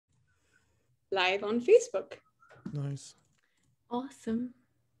live on Facebook. Nice. Awesome.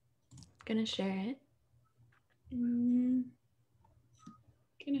 Gonna share it. Gonna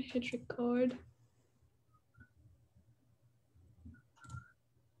hit record.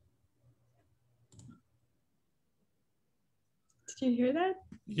 Did you hear that?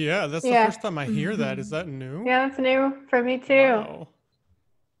 Yeah, that's the first time I hear that. Is that new? Yeah, that's new for me too. Wow.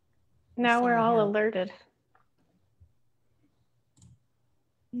 Now we're all alerted.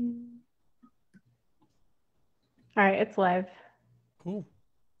 All right, it's live. Cool.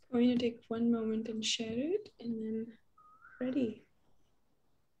 I'm going to take one moment and share it, and then ready.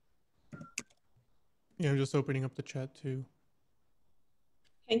 Yeah, I'm just opening up the chat too.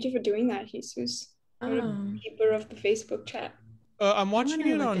 Thank you for doing that, Jesus. You're a keeper of the Facebook chat. I'm watching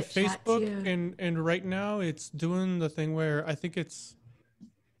it on Facebook, and right now it's doing the thing where I think it's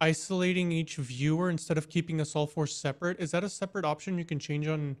isolating each viewer instead of keeping us all four separate. Is that a separate option you can change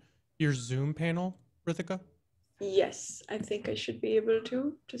on your Zoom panel, Rithika? Yes, I think I should be able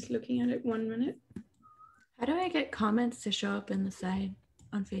to. Just looking at it 1 minute. How do I get comments to show up in the side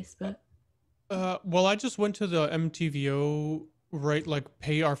on Facebook? Well, I just went to the MTVO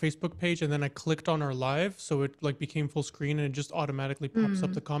pay our Facebook page, and then I clicked on our live, so it like became full screen, and it just automatically pops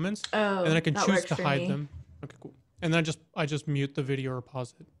up the comments. Oh, and then I can choose to hide them. Okay, cool. And then I just mute the video or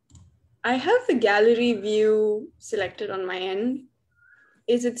pause it. I have the gallery view selected on my end.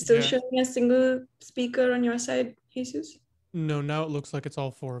 Is it still showing a single speaker on your side, Jesus? No, now it looks like it's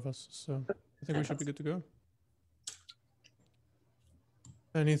all four of us, so I think we should be good to go.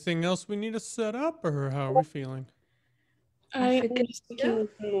 Anything else we need to set up, or how are we feeling? I'm just taking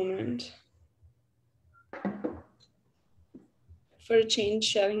a moment. For a change,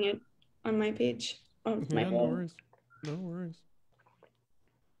 sharing it on my page. On my no worries. No worries.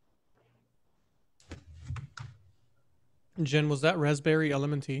 Jen, was that raspberry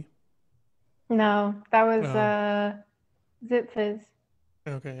LMNT? No, that was Zip Fizz.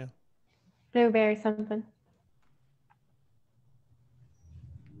 Okay, yeah. Blueberry something.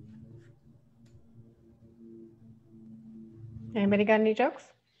 Anybody got any jokes?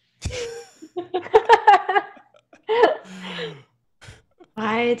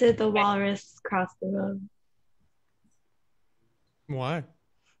 Why did the walrus cross the road? Why?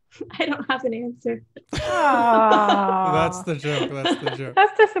 I don't have an answer. That's the joke. That's the joke.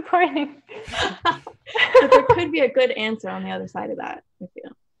 That's disappointing. But there could be a good answer on the other side of that, I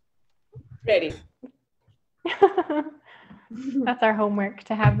feel. Ready. That's our homework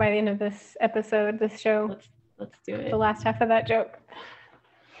to have by the end of this episode, this show. Let's do it. The last half of that joke.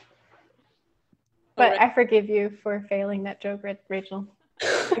 But I forgive you for failing that joke, Rachel.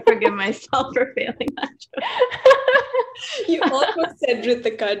 I forgive myself for failing that joke. You almost said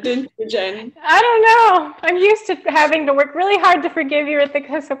Rithika, didn't you, Jen? I don't know. I'm used to having to work really hard to forgive you,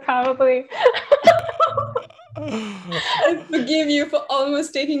 Rithika, so probably. I forgive you for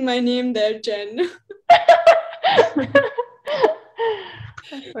almost taking my name there, Jen.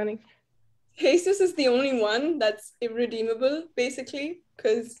 That's funny. Jesus is the only one that's irredeemable, basically,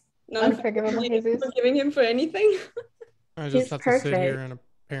 because none of us are forgiving him for anything. I just have to sit here and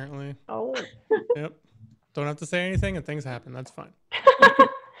apparently. Oh. Yep. Don't have to say anything and things happen. That's fine.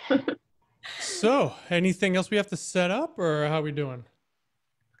 So, anything else we have to set up, or how are we doing?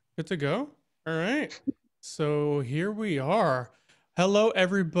 Good to go? All right. So here we are. Hello,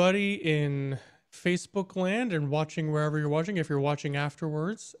 everybody in Facebook land and watching wherever you're watching, if you're watching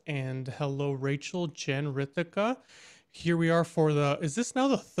afterwards. And hello, Rachel, Jen, Rithika. Here we are for is this now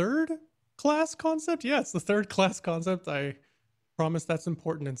the third class concept? Yes, the third class concept. I promise that's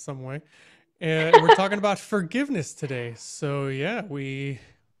important in some way. And we're talking about forgiveness today. So yeah, we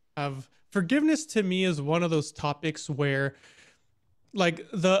have forgiveness. To me is one of those topics where like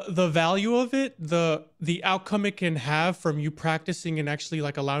the value of it, the outcome it can have from you practicing and actually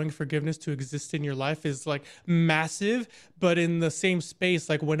like allowing forgiveness to exist in your life is like massive. But in the same space,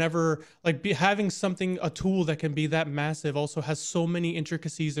 like whenever like having something, a tool that can be that massive also has so many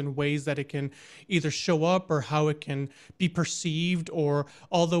intricacies and ways that it can either show up or how it can be perceived, or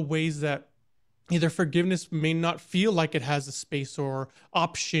all the ways that either forgiveness may not feel like it has a space or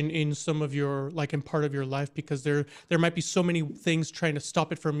option in some of your, like in part of your life, because there might be so many things trying to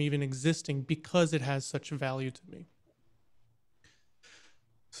stop it from even existing because it has such value to me.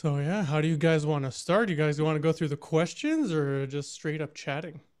 So yeah, how do you guys want to start? You guys want to go through the questions or just straight up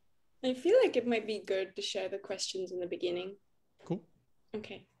chatting? I feel like it might be good to share the questions in the beginning. Cool.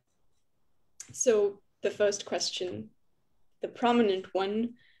 Okay. So the first question, the prominent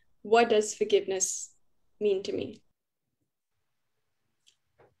one, what does forgiveness mean to me?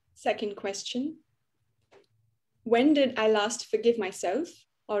 Second question, when did I last forgive myself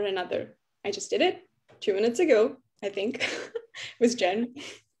or another? I just did it 2 minutes ago, I think. It was Jen.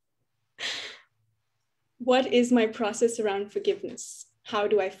 What is my process around forgiveness? How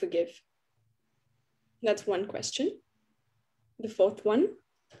do I forgive? That's one question. The fourth one,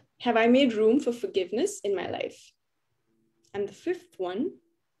 have I made room for forgiveness in my life? And the fifth one,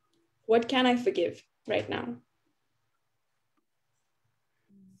 what can I forgive right now?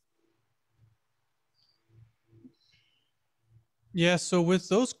 Yeah, so with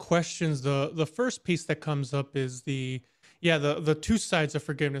those questions, the first piece that comes up is the two sides of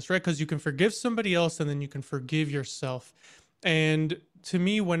forgiveness, right? Because you can forgive somebody else and then you can forgive yourself. And to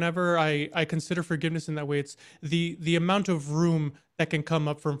me, whenever I consider forgiveness in that way, it's the amount of room that can come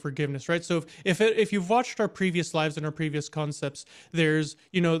up from forgiveness, right? So if you've watched our previous lives and our previous concepts, there's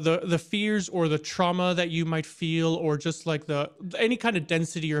the fears or the trauma that you might feel, or just like the any kind of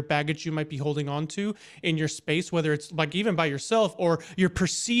density or baggage you might be holding on to in your space, whether it's like even by yourself or your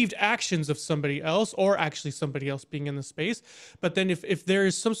perceived actions of somebody else, or actually somebody else being in the space. But then if there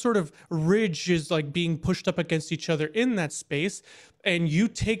is some sort of ridge is like being pushed up against each other in that space, and you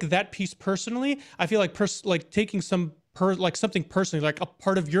take that piece personally, I feel like taking something personally, like a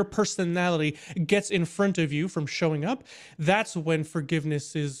part of your personality gets in front of you from showing up. That's when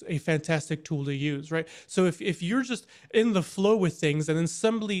forgiveness is a fantastic tool to use, right? So if you're just in the flow with things, and then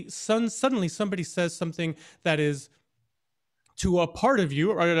suddenly somebody says something that is to a part of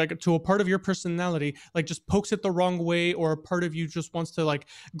you, or like to a part of your personality, like just pokes it the wrong way, or a part of you just wants to like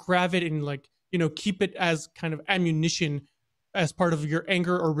grab it and like keep it as kind of ammunition as part of your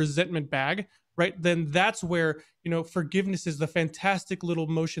anger or resentment bag, right? Then that's where forgiveness is the fantastic little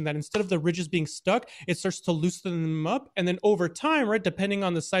motion that, instead of the ridges being stuck, it starts to loosen them up. And then over time, right, depending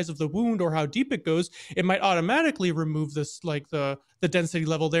on the size of the wound or how deep it goes, it might automatically remove this, like the density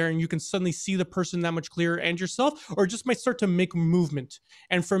level there, and you can suddenly see the person that much clearer and yourself, or it just might start to make movement.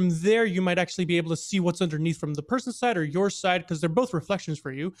 And from there, you might actually be able to see what's underneath from the person's side or your side, because they're both reflections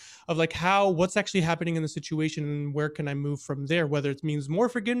for you of like what's actually happening in the situation, and where can I move from there, whether it means more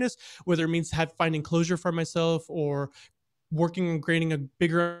forgiveness, whether it means finding closure for myself, or working on gaining a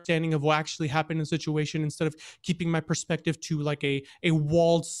bigger understanding of what actually happened in the situation, instead of keeping my perspective to like a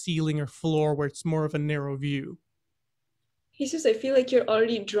walled ceiling or floor where it's more of a narrow view. Jesus, I feel like you're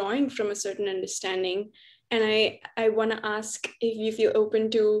already drawing from a certain understanding. And I want to ask if you feel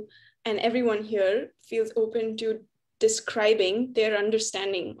open to, and everyone here feels open to describing their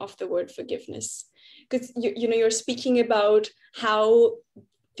understanding of the word forgiveness. Because you're speaking about how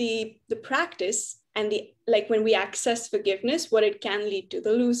the practice and when we access forgiveness, what it can lead to,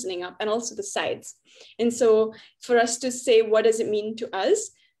 the loosening up, and also the sides. And so for us to say, what does it mean to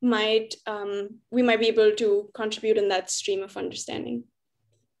us, we might be able to contribute in that stream of understanding.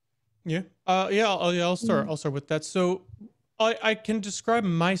 I'll start with that. So I can describe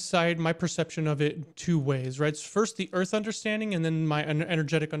my side, my perception of it in two ways, right? First, the earth understanding, and then my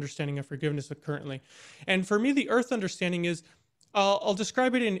energetic understanding of forgiveness currently. And for me, the earth understanding is, I'll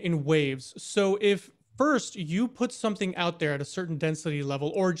describe it in waves. So if first you put something out there at a certain density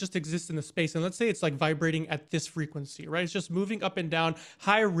level, or just exists in the space, and let's say it's like vibrating at this frequency, right? It's just moving up and down,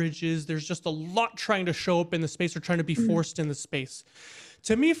 high ridges. There's just a lot trying to show up in the space, or trying to be forced in the space.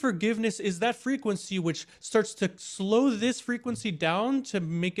 To me, forgiveness is that frequency which starts to slow this frequency down to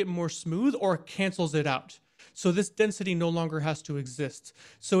make it more smooth, or cancels it out. So this density no longer has to exist.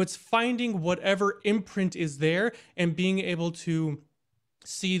 So it's finding whatever imprint is there and being able to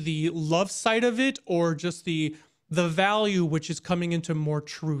see the love side of it, or just the value which is coming into more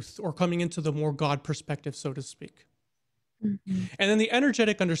truth, or coming into the more God perspective, so to speak. Mm-hmm. And then the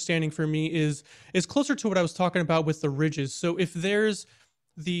energetic understanding for me is closer to what I was talking about with the ridges. So if there's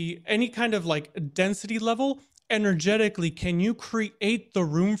any kind of like density level, energetically, can you create the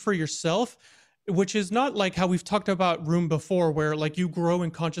room for yourself, which is not like how we've talked about room before, where like you grow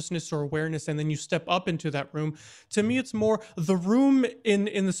in consciousness or awareness and then you step up into that room. To me, it's more the room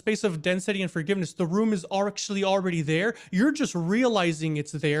in the space of density and forgiveness. The room is actually already there. You're just realizing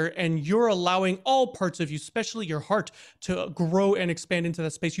it's there, and you're allowing all parts of you, especially your heart, to grow and expand into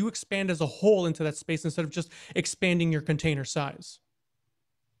that space. You expand as a whole into that space, instead of just expanding your container size.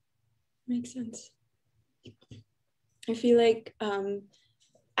 Makes sense. I feel like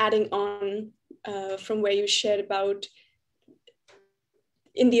adding on from where you shared about,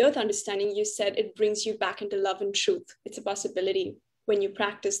 in the earth understanding, you said it brings you back into love and truth. It's a possibility when you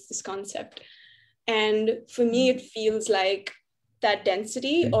practice this concept. And for me, it feels like that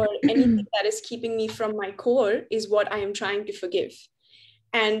density, or anything that is keeping me from my core, is what I am trying to forgive.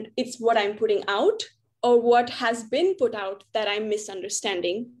 And it's what I'm putting out, or what has been put out, that I'm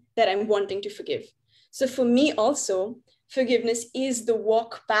misunderstanding, that I'm wanting to forgive. So for me also, forgiveness is the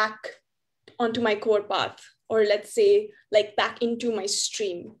walk back onto my core path, or let's say like back into my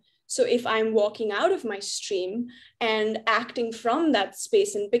stream. So if I'm walking out of my stream and acting from that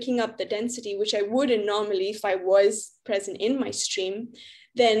space and picking up the density, which I wouldn't normally if I was present in my stream,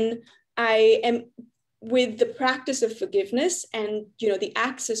 then I am, with the practice of forgiveness and the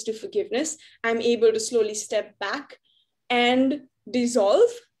access to forgiveness, I'm able to slowly step back and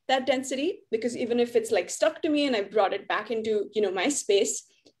dissolve that density, because even if it's like stuck to me and I brought it back into my space,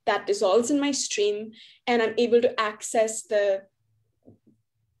 that dissolves in my stream, and I'm able to access the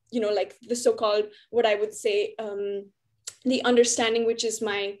like the so-called, what I would say, the understanding, which is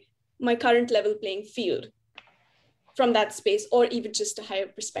my current level playing field from that space, or even just a higher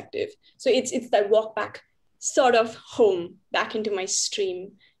perspective. So it's that walk back sort of home, back into my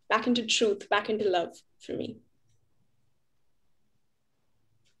stream, back into truth, back into love for me.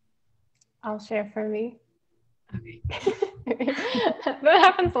 I'll share for me. Okay. That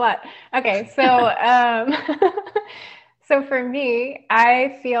happens a lot. Okay, so so for me,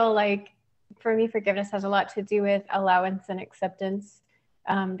 I feel like for me, forgiveness has a lot to do with allowance and acceptance,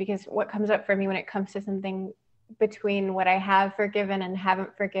 because what comes up for me when it comes to something between what I have forgiven and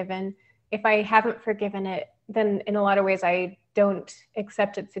haven't forgiven, if I haven't forgiven it, then in a lot of ways I don't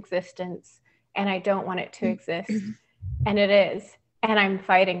accept its existence and I don't want it to exist, and it is. And I'm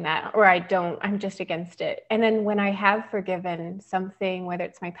fighting that, or I'm just against it. And then when I have forgiven something, whether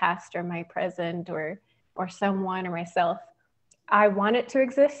it's my past or my present or someone or myself, I want it to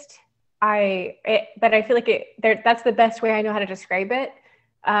exist. But I feel like that's the best way I know how to describe it.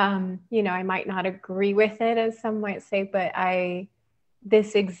 I might not agree with it, as some might say, but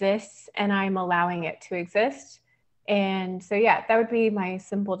this exists and I'm allowing it to exist. And so, yeah, that would be my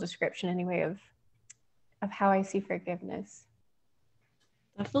simple description anyway of how I see forgiveness.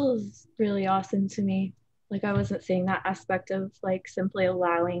 That feels really awesome to me. Like, I wasn't seeing that aspect of like simply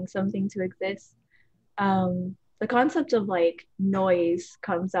allowing something to exist. The concept of like noise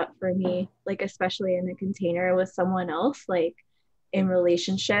comes up for me, like especially in a container with someone else. Like in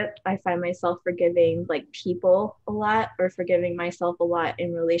relationship, I find myself forgiving like people a lot, or forgiving myself a lot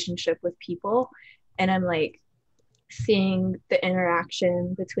in relationship with people. And I'm like seeing the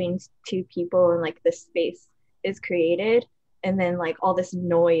interaction between two people and like this space is created, and then like all this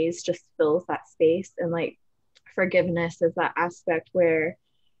noise just fills that space. And like forgiveness is that aspect where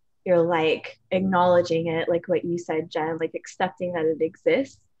you're like acknowledging it, like what you said, Jen, like accepting that it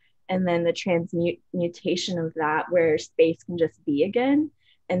exists, and then the transmutation of that where space can just be again,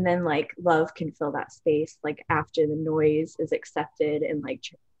 and then like love can fill that space like after the noise is accepted and like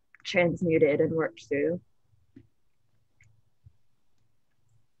transmuted and worked through.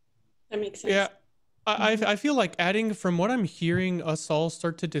 That makes sense. Yeah, I feel like adding from what I'm hearing us all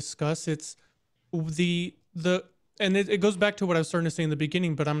start to discuss, it's the and it goes back to what I was starting to say in the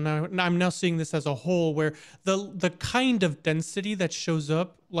beginning, but I'm now seeing this as a whole, where the kind of density that shows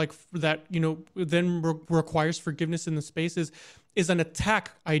up like that, then requires forgiveness in the space is an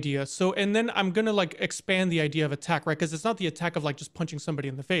attack idea. So, and then I'm gonna like expand the idea of attack, right? Because it's not the attack of like just punching somebody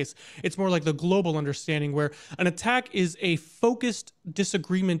in the face. It's more like the global understanding where an attack is a focused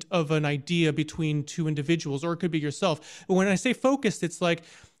disagreement of an idea between two individuals, or it could be yourself. But when I say focused, it's like,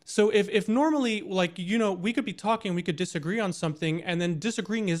 so if normally, like, we could be talking, we could disagree on something, and then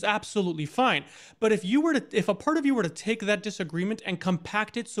disagreeing is absolutely fine. But if a part of you were to take that disagreement and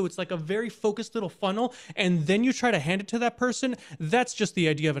compact it so it's like a very focused little funnel, and then you try to hand it to that person, that's just the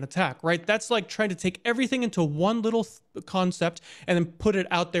idea of an attack, right? That's like trying to take everything into one little concept and then put it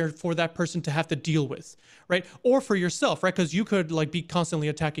out there for that person to have to deal with, right? Or for yourself, right? Because you could like be constantly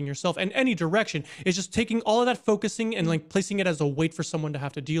attacking yourself, and any direction is just taking all of that focusing and like placing it as a weight for someone to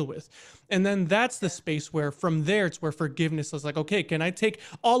have to deal with. And then that's the space where from there it's where forgiveness is like, okay, can I take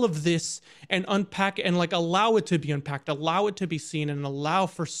all of this and unpack and like allow it to be unpacked, allow it to be seen, and allow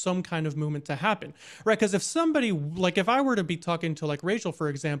for some kind of movement to happen, right? Because if somebody, like if I were to be talking to like Rachel, for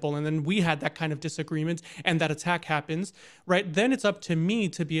example, and then we had that kind of disagreement and that attack happens, right? Then it's up to me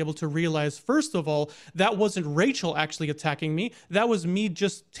to be able to realize, first of all, that wasn't Rachel actually attacking me. That was me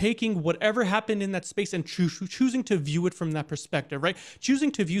just taking whatever happened in that space and choosing to view it from that perspective, right? Choosing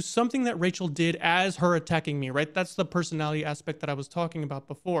to view something that Rachel did as her attacking me, right? That's the personality aspect that I was talking about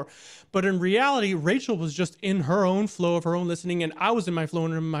before. But in reality, Rachel was just in her own flow of her own listening, and I was in my flow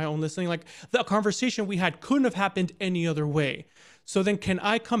and in my own listening. Like the conversation we had couldn't have happened any other way. So then can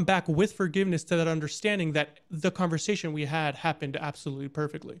I come back with forgiveness to that understanding that the conversation we had happened absolutely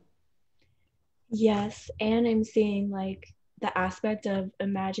perfectly? Yes, and I'm seeing like the aspect of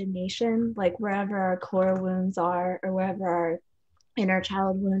imagination, like wherever our core wounds are or wherever our inner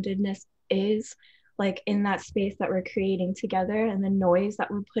child woundedness is, like in that space that we're creating together and the noise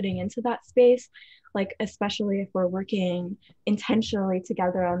that we're putting into that space, like especially if we're working intentionally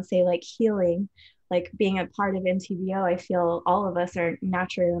together on, say, like healing, like being a part of MTVO, I feel all of us are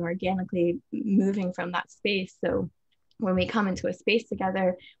naturally and organically moving from that space. So when we come into a space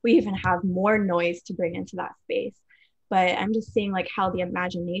together, we even have more noise to bring into that space. But I'm just seeing like how the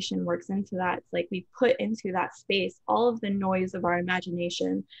imagination works into that. It's like we put into that space all of the noise of our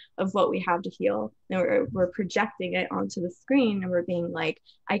imagination of what we have to heal. And we're projecting it onto the screen, and we're being like,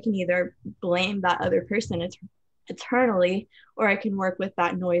 I can either blame that other person eternally, or I can work with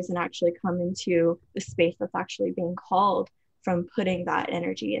that noise and actually come into the space that's actually being called from putting that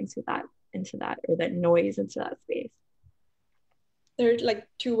energy into that, or that noise into that space. There are like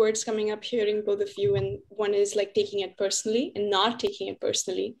two words coming up hearing both of you, and one is like taking it personally and not taking it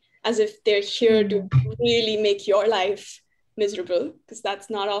personally, as if they're here to really make your life miserable, because that's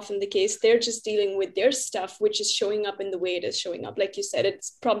not often the case. They're just dealing with their stuff, which is showing up in the way it is showing up. Like you said,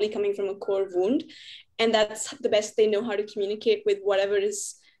 it's probably coming from a core wound, and that's the best they know how to communicate with whatever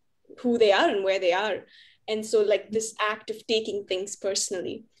is who they are and where they are. And so like this act of taking things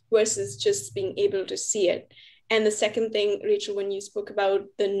personally versus just being able to see it. And the second thing, Rachel, when you spoke about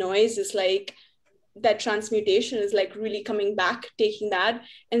the noise, is like that transmutation is like really coming back, taking that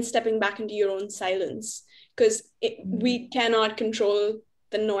and stepping back into your own silence. Because we cannot control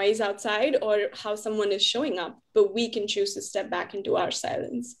the noise outside or how someone is showing up, but we can choose to step back into our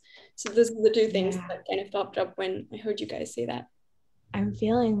silence. So those are the two things that kind of popped up when I heard you guys say that. I'm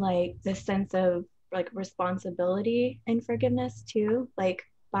feeling like this sense of like responsibility and forgiveness too. Like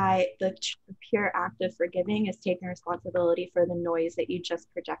by the pure act of forgiving is taking responsibility for the noise that you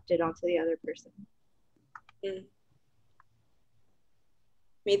just projected onto the other person.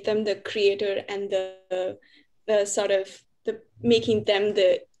 Made them the creator and the sort of the making them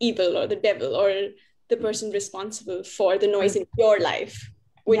the evil or the devil or the person responsible for the noise in your life,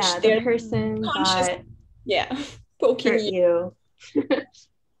 which the person that poking hurt you.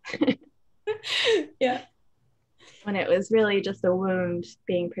 Yeah. When it was really just a wound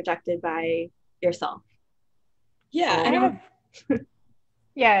being projected by yourself. Yeah.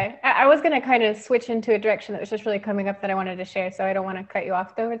 I was going to kind of switch into a direction that was just really coming up that I wanted to share. So I don't want to cut you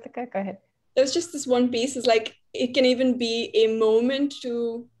off though, Ritika. Go ahead. There's just this one piece is like, it can even be a moment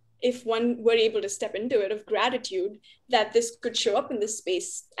to, if one were able to step into it, of gratitude that this could show up in this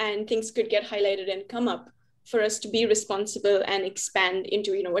space and things could get highlighted and come up for us to be responsible and expand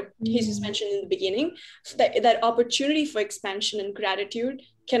into, you know, what Jesus mentioned in the beginning. So that opportunity for expansion and gratitude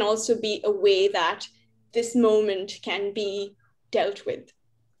can also be a way that this moment can be dealt with.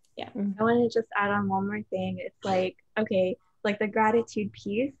 Yeah. I want to just add on one more thing. It's like, okay, like the gratitude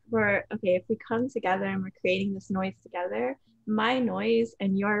piece where, okay, if we come together and we're creating this noise together, my noise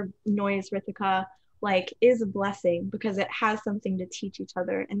and your noise, Ritika, like is a blessing because it has something to teach each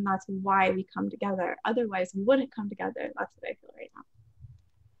other. And that's why we come together. Otherwise we wouldn't come together. That's what I feel right now.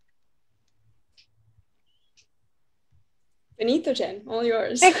 MTVOTeam, all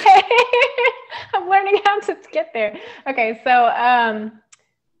yours. Okay. I'm learning how to get there. Okay.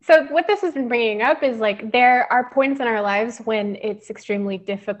 So what this has been bringing up is like, there are points in our lives when it's extremely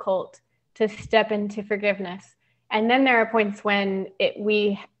difficult to step into forgiveness. And then there are points when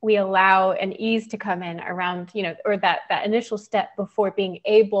we allow an ease to come in around, you know, or that initial step before being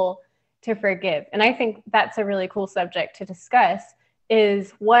able to forgive. And I think that's a really cool subject to discuss,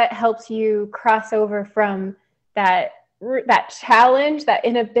 is what helps you cross over from that challenge, that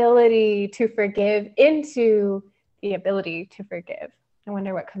inability to forgive, into the ability to forgive. I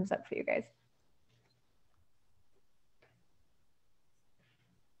wonder what comes up for you guys.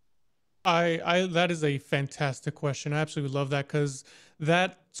 That is a fantastic question. I absolutely love that, because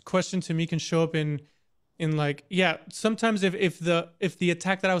that question to me can show up in like, yeah, sometimes if the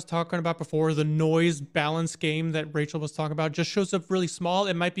attack that I was talking about before, the noise balance game that Rachel was talking about, just shows up really small,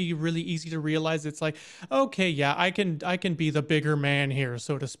 it might be really easy to realize it's like, okay, yeah, I can be the bigger man here,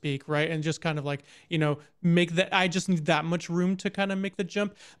 so to speak, right? And just kind of like, you know, make that, I just need that much room to kind of make the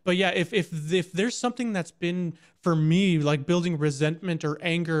jump. But yeah, if there's something that's been, for me, like building resentment or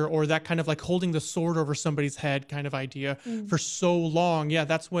anger or that kind of like holding the sword over somebody's head kind of idea for so long, yeah,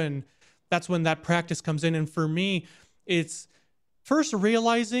 that's when that practice comes in. And for me, it's first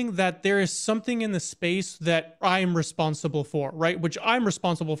realizing that there is something in the space that I'm responsible for, right? Which I'm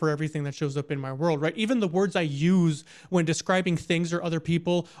responsible for everything that shows up in my world, right? Even the words I use when describing things or other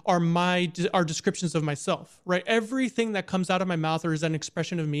people are descriptions of myself, right? Everything that comes out of my mouth or is an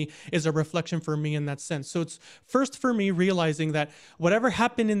expression of me is a reflection for me in that sense. So it's first for me realizing that whatever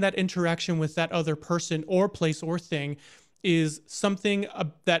happened in that interaction with that other person or place or thing is something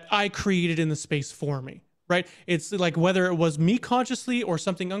that I created in the space for me, right? It's like whether it was me consciously or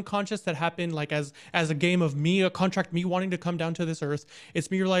something unconscious that happened, like as a game of me, a contract, me wanting to come down to this earth.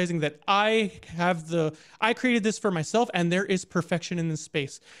 It's me realizing that I created this for myself, and there is perfection in this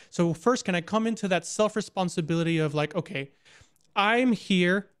space. So first, can I come into that self-responsibility of like, okay, I'm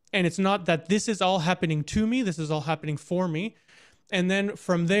here, and it's not that this is all happening to me, this is all happening for me. And then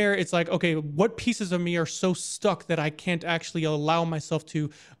from there, it's like, okay, what pieces of me are so stuck that I can't actually allow myself to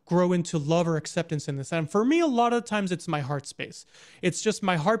grow into love or acceptance in this? And for me, a lot of times it's my heart space. It's just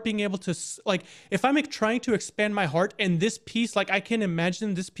my heart being able to, like, if I'm trying to expand my heart and this piece, like, I can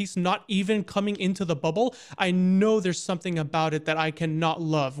imagine this piece not even coming into the bubble, I know there's something about it that I cannot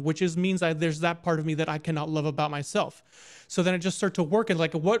love, which means there's that part of me that I cannot love about myself. So then I just start to work at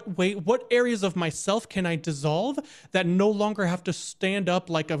like, what areas of myself can I dissolve that no longer have to stand up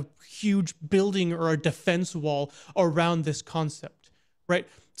like a huge building or a defense wall around this concept, right?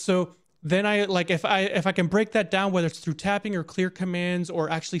 So then I like, if I can break that down, whether it's through tapping or clear commands or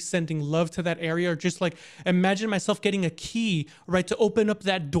actually sending love to that area, or just like imagine myself getting a key, right, to open up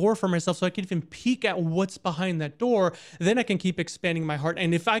that door for myself so I can even peek at what's behind that door, then I can keep expanding my heart.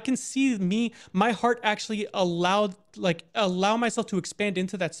 And if I can see my heart actually allow myself to expand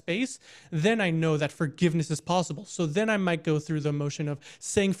into that space, then I know that forgiveness is possible. So then I might go through the motion of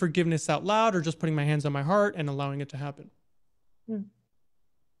saying forgiveness out loud or just putting my hands on my heart and allowing it to happen.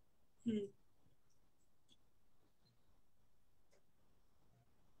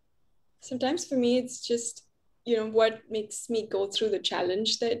 Sometimes for me, it's just, what makes me go through the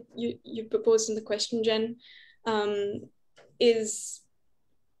challenge that you proposed in the question, Jen, is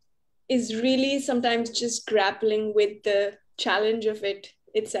really sometimes just grappling with the challenge of it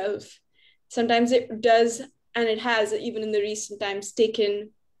itself. Sometimes it does, and it has, even in the recent times,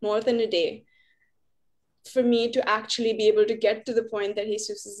 taken more than a day for me to actually be able to get to the point that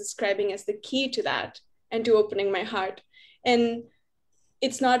Jesus is describing as the key to that and to opening my heart. And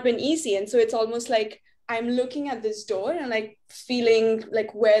it's not been easy. And so it's almost like I'm looking at this door and like feeling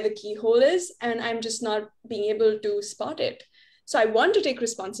like where the keyhole is, and I'm just not being able to spot it. So I want to take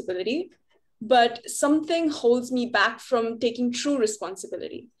responsibility, but something holds me back from taking true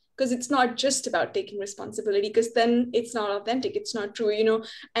responsibility, because it's not just about taking responsibility, because then it's not authentic, it's not true,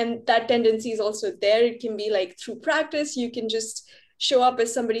 and that tendency is also there. It can be like through practice, you can just show up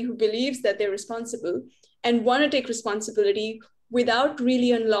as somebody who believes that they're responsible and want to take responsibility without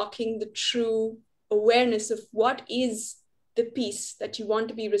really unlocking the true awareness of what is the piece that you want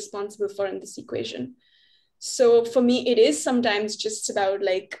to be responsible for in this equation. So for me, it is sometimes just about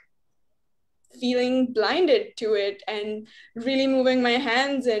like feeling blinded to it and really moving my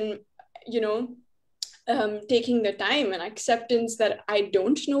hands and, taking the time and acceptance that I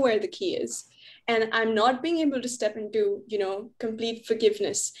don't know where the key is. And I'm not being able to step into, complete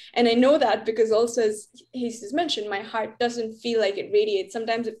forgiveness. And I know that because also, as Jesus mentioned, my heart doesn't feel like it radiates.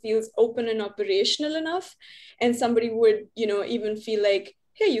 Sometimes it feels open and operational enough. And somebody would, even feel like,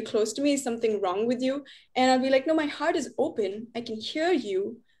 hey, you close to me, is something wrong with you? And I'll be like, no, my heart is open. I can hear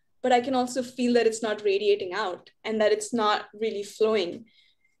you, but I can also feel that it's not radiating out and that it's not really flowing.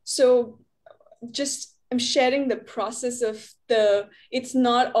 So just I'm sharing the process of it's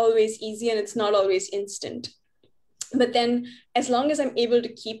not always easy and it's not always instant. But then as long as I'm able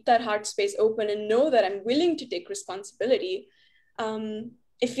to keep that heart space open and know that I'm willing to take responsibility,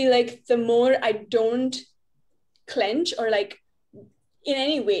 I feel like the more I don't clench or like in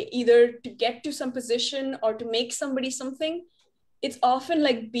any way, either to get to some position or to make somebody something, it's often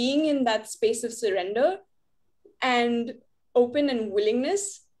like being in that space of surrender and open and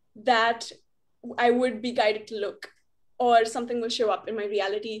willingness that I would be guided to look, or something will show up in my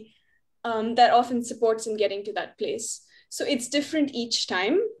reality that often supports in getting to that place. So it's different each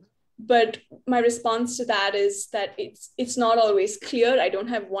time, but my response to that is that it's not always clear. I don't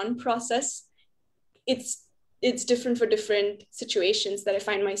have one process. It's different for different situations that I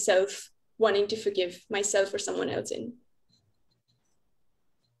find myself wanting to forgive myself or someone else in.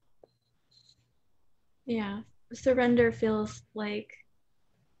 Yeah, surrender feels like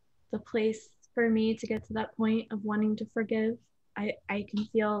the place for me to get to that point of wanting to forgive. I can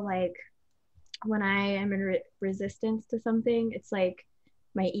feel like when I am in resistance to something, it's like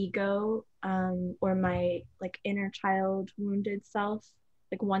my ego or my like inner child wounded self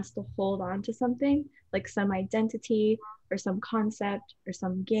like wants to hold on to something, like some identity or some concept or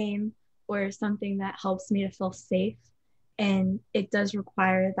some game or something that helps me to feel safe. And it does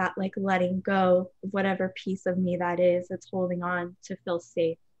require that like letting go of whatever piece of me that is that's holding on to feel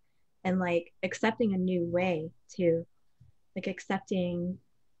safe, and like accepting a new way too, like accepting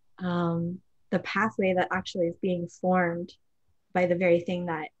the pathway that actually is being formed by the very thing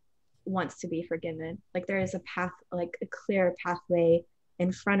that wants to be forgiven. Like there is a path, like a clear pathway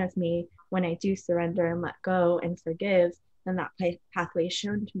in front of me when I do surrender and let go and forgive, then that pathway is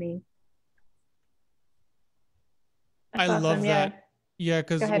shown to me. That's I awesome. love Yeah. that. Yeah,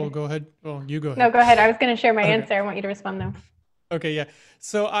 because, well, go ahead. Well, you go ahead. No, go ahead. I was going to share my Okay. answer. I want you to respond though. Okay, yeah.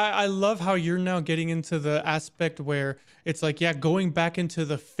 So I love how you're now getting into the aspect where it's like, yeah, going back into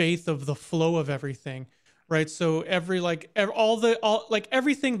the faith of the flow of everything, right? So everything,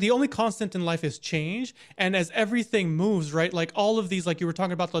 the only constant in life is change. And as everything moves, right? Like all of these, like you were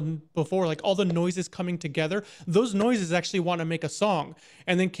talking about before, like all the noises coming together, those noises actually want to make a song.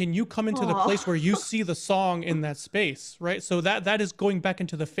 And then can you come into the place where you see the song in that space, right? So that is going back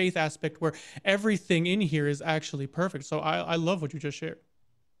into the faith aspect where everything in here is actually perfect. So I love what you just shared.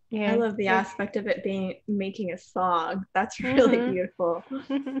 Yeah. I love the aspect of it being making a song. That's really beautiful.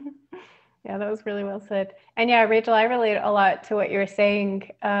 Yeah, that was really well said. And yeah, Rachel, I relate a lot to what you were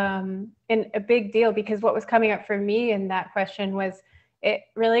saying, and a big deal, because what was coming up for me in that question was it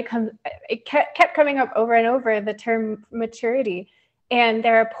kept coming up over and over, the term maturity. And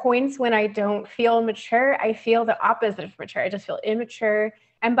there are points when I don't feel mature. I feel the opposite of mature. I just feel immature.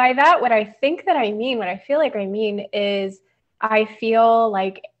 And by that, what I feel like I mean is I feel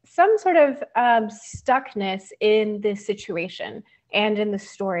like some sort of stuckness in this situation and in the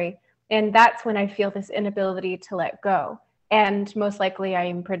story. And that's when I feel this inability to let go. And most likely I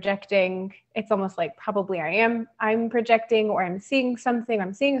am projecting. It's almost like probably I'm projecting, or I'm seeing something,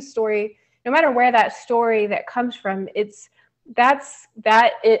 I'm seeing a story. No matter where that story that comes from,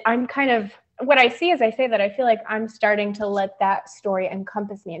 I'm kind of, what I see is I say that I feel like I'm starting to let that story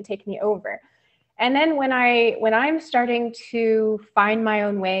encompass me and take me over. And then when I'm starting to find my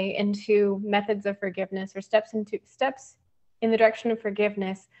own way into methods of forgiveness, or steps in the direction of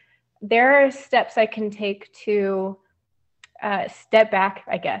forgiveness, there are steps I can take to step back,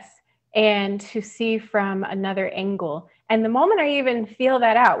 I guess, and to see from another angle. And the moment I even feel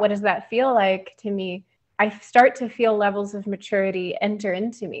that out, what does that feel like to me? I start to feel levels of maturity enter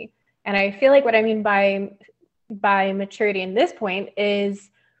into me. And I feel like what I mean by maturity in this point is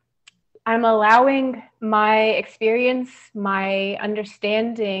I'm allowing my experience, my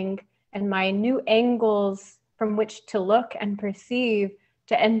understanding, and my new angles from which to look and perceive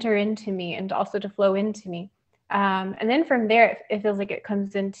to enter into me, and also to flow into me. And then from there, it feels like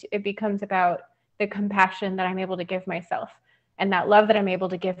it becomes about the compassion that I'm able to give myself, and that love that I'm able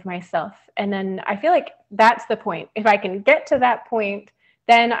to give myself. And then I feel like that's the point. If I can get to that point,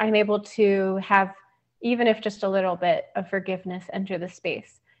 then I'm able to have, even if just a little bit of forgiveness, enter the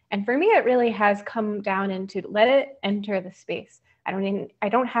space. And for me, it really has come down into let it enter the space. I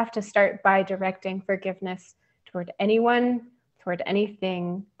don't have to start by directing forgiveness toward anyone, toward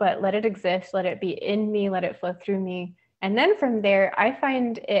anything, but let it exist, let it be in me, let it flow through me. And then from there, I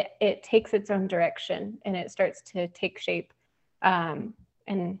find it takes its own direction, and it starts to take shape. And,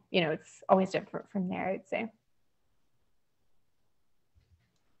 it's always different from there, I'd say.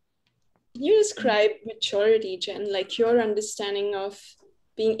 Can you describe maturity, Jen, like your understanding of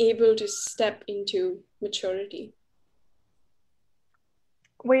being able to step into maturity?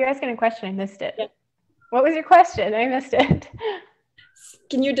 Were you asking a question? I missed it. Yeah. What was your question? I missed it.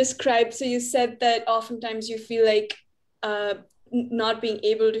 Can you describe, so you said that oftentimes you feel like not being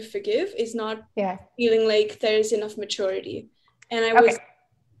able to forgive is not feeling like there is enough maturity. And I was,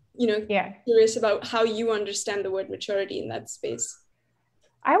 curious about how you understand the word maturity in that space.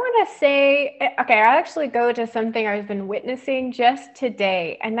 I want to say, I'll actually go to something I've been witnessing just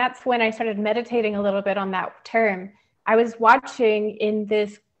today. And that's when I started meditating a little bit on that term. I was watching in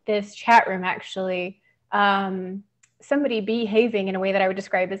this chat room, actually, somebody behaving in a way that I would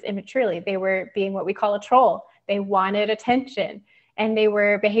describe as immaturely. They were being what we call a troll. They wanted attention, and they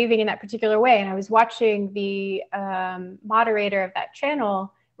were behaving in that particular way. And I was watching the moderator of that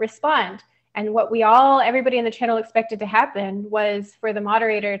channel respond. And what everybody in the channel expected to happen was for the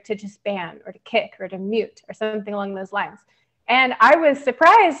moderator to just ban, or to kick, or to mute, or something along those lines. And I was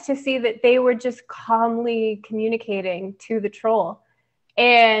surprised to see that they were just calmly communicating to the troll.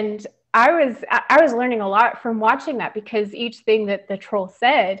 And I was learning a lot from watching that, because each thing that the troll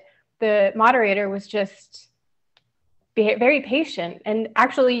said, the moderator was just very patient and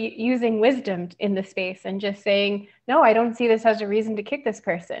actually using wisdom in the space, and just saying, no, I don't see this as a reason to kick this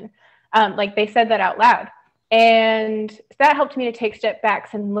person. Like they said that out loud. And that helped me to take steps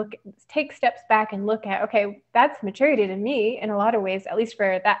back and look at, okay, that's maturity to me in a lot of ways, at least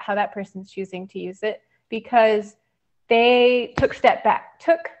for how that person's choosing to use it, because they took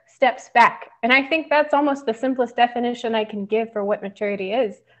steps back. And I think that's almost the simplest definition I can give for what maturity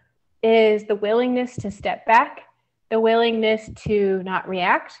is. is the willingness to step back, the willingness to not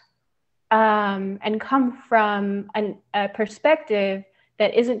react, and come from a perspective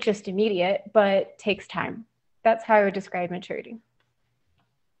that isn't just immediate, but takes time. That's how I would describe maturity.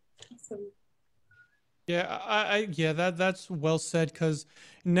 Awesome. Yeah, yeah, that's well said. Because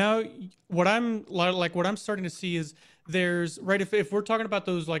now what I'm what I'm starting to see is there's right if we're talking about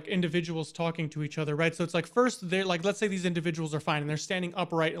those like individuals talking to each other, right? So it's like first they're like, let's say these individuals are fine and they're standing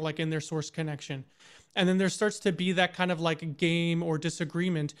upright like in their source connection. And then there starts to be that kind of like game or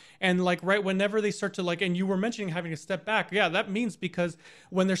disagreement. And like, right, whenever they start to like, and you were mentioning having to step back. Yeah, that means because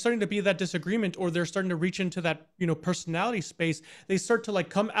when they're starting to be that disagreement or they're starting to reach into that, you know, personality space, they start to like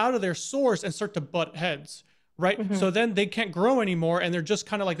come out of their source and start to butt heads. Right. Mm-hmm. So then they can't grow anymore. And they're just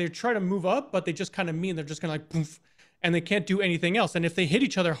kind of like, they try to move up, but they just kind of mean they're just kind of like, poof, and they can't do anything else. And if they hit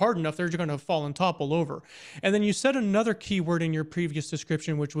each other hard enough, they're just going to fall and topple over. And then you said another key word in your previous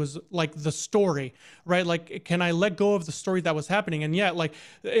description, which was like the story, right? Like, can I let go of the story that was happening? And yeah, like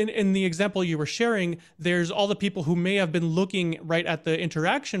in the example you were sharing, there's all the people who may have been looking right at the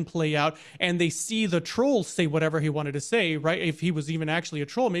interaction play out and they see the troll say whatever he wanted to say, right? If he was even actually a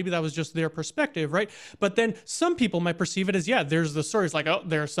troll, maybe that was just their perspective, right? But then some people might perceive it as, yeah, there's the story. It's like, oh,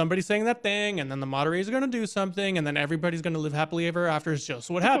 there's somebody saying that thing, and then the moderator is going to do something, and then everybody's going to live happily ever after. It's just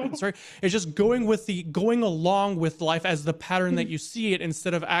what happens, right? It's just going along with life as the pattern that you see it,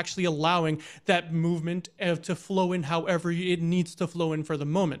 instead of actually allowing that movement to flow in however it needs to flow in for the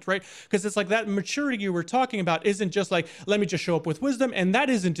moment, right? Because it's like that maturity you were talking about isn't just like, let me just show up with wisdom, and that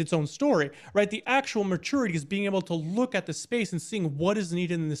isn't its own story, right? The actual maturity is being able to look at the space and seeing what is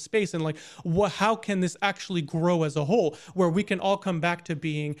needed in the space, and like, how can this actually grow as a whole, where we can all come back to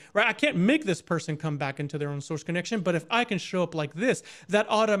being, right? I can't make this person come back into their own source connection, but if I can show up like this, that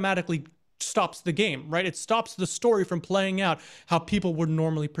automatically stops the game, right? It stops the story from playing out how people would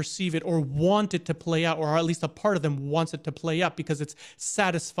normally perceive it or want it to play out, or at least a part of them wants it to play out because it's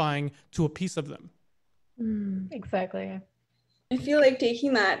satisfying to a piece of them. Exactly. I feel like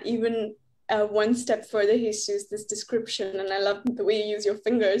taking that even one step further, Jesus, this description, and I love the way you use your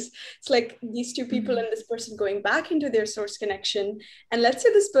fingers. It's like these two people and this person going back into their source connection. And let's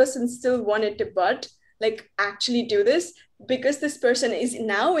say this person still wanted to like actually do this, because this person is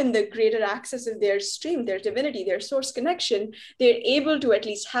now in the greater access of their stream, their divinity, their source connection, they're able to at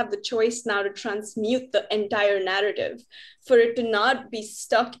least have the choice now to transmute the entire narrative, for it to not be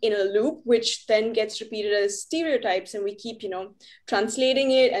stuck in a loop, which then gets repeated as stereotypes. And we keep,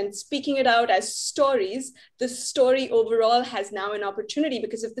 translating it and speaking it out as stories. The story overall has now an opportunity,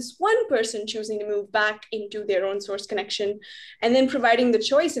 because if this one person choosing to move back into their own source connection, and then providing the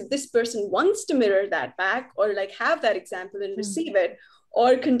choice if this person wants to mirror that back, or like have that example and receive it,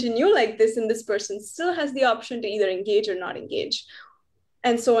 or continue like this, and this person still has the option to either engage or not engage,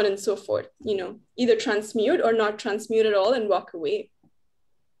 and so on and so forth, either transmute or not transmute at all and walk away.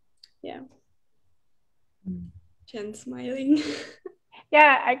 Yeah. Jen smiling.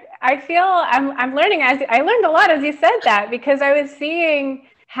 Yeah, I feel I'm learning. I learned a lot as you said that, because I was seeing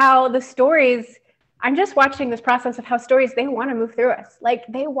how the stories, I'm just watching this process of how stories, they want to move through us. Like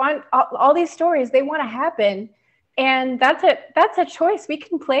they want all these stories, they want to happen. And that's a choice. We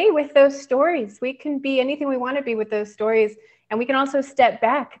can play with those stories. We can be anything we want to be with those stories. And we can also step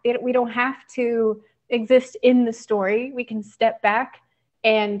back. We don't have to exist in the story. We can step back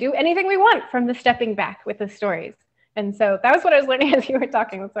and do anything we want from the stepping back with the stories. And so that was what I was learning as you were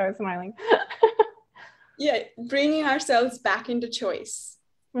talking. That's why I was smiling. Yeah, bringing ourselves back into choice.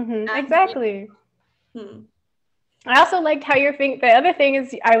 Exactly. I also liked how the other thing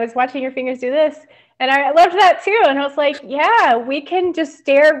is, I was watching your fingers do this, and I loved that too. And I was like, yeah, we can just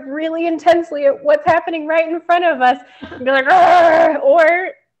stare really intensely at what's happening right in front of us and be like,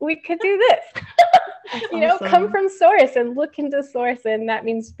 or we could do this. Awesome. Come from source and look into source, and that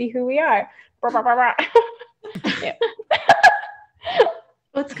means be who we are. Yeah.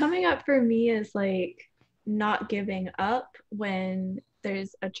 What's coming up for me is like not giving up when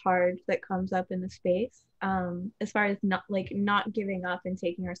there's a charge that comes up in the space. As far as not giving up and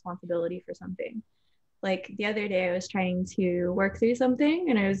taking responsibility for something. Like the other day I was trying to work through something,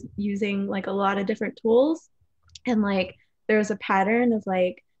 and I was using like a lot of different tools, and like there was a pattern of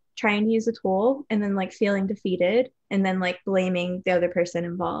like trying to use a tool and then like feeling defeated and then like blaming the other person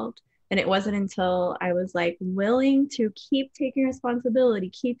involved. And it wasn't until I was like willing to keep taking responsibility,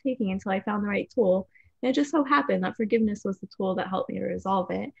 keep taking, until I found the right tool. And it just so happened that forgiveness was the tool that helped me to resolve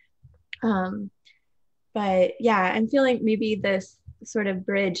it. But yeah, I'm feeling maybe this sort of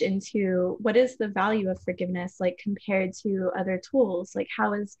bridge into what is the value of forgiveness, like compared to other tools. Like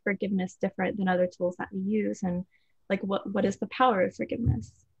how is forgiveness different than other tools that we use? And like what is the power of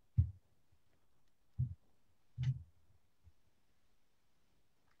forgiveness?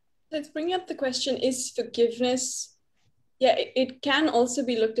 Let's bring up the question, is forgiveness, yeah, it can also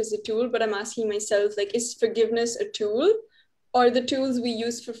be looked as a tool, but I'm asking myself, like, is forgiveness a tool, or the tools we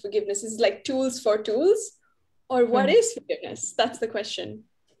use for forgiveness is like tools for tools, or what is forgiveness? That's the question.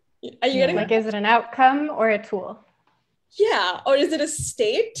 Are you getting Like, is it an outcome or a tool? Yeah, or is it a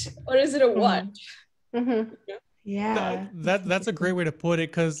state, or is it a what? Mm-hmm. Yeah. That's a great way to put it,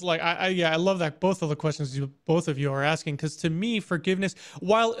 because like I love that both of the questions both of you are asking, because to me forgiveness,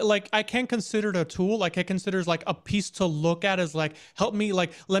 while like I can consider it a tool, like I consider it like a piece to look at, as like help me,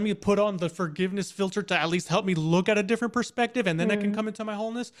 like let me put on the forgiveness filter to at least help me look at a different perspective, and then I can come into my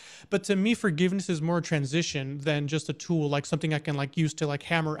wholeness. But to me forgiveness is more a transition than just a tool, like something I can like use to like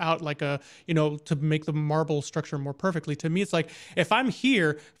hammer out like a, you know, to make the marble structure more perfectly. To me it's like, if I'm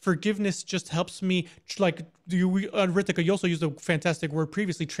here, forgiveness just helps me like Ritika, you also used a fantastic word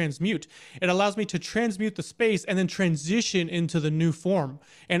previously, transmute. It allows me to transmute the space and then transition into the new form.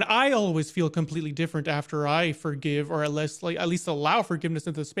 And I always feel completely different after I forgive, or at least allow forgiveness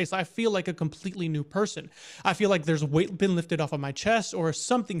into the space. I feel like a completely new person. I feel like there's weight been lifted off of my chest, or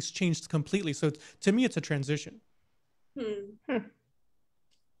something's changed completely. So to me, it's a transition. I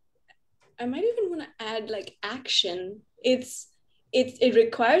might even want to add like action. It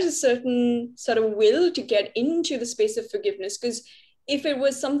requires a certain sort of will to get into the space of forgiveness, because if it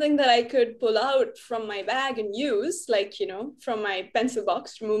was something that I could pull out from my bag and use, like, you know, from my pencil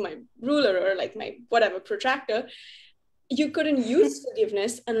box, remove my ruler or like my whatever protractor, you couldn't use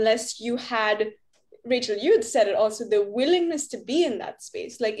forgiveness unless you had, Rachel, you had said it also, the willingness to be in that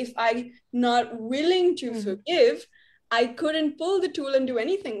space. Like if I'm not willing to forgive, I couldn't pull the tool and do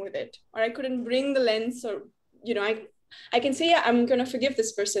anything with it, or I couldn't bring the lens, or, you know, I can say, yeah, I'm going to forgive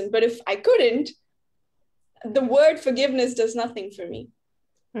this person. But if I couldn't, the word forgiveness does nothing for me.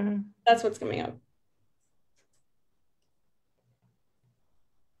 That's what's coming up.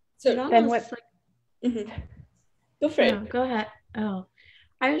 So then what? Like, go for it. Go ahead. Oh,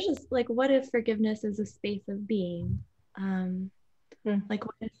 I was just like, what if forgiveness is a space of being? Like,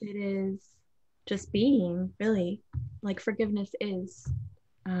 what if it is just being, really? Like, forgiveness is,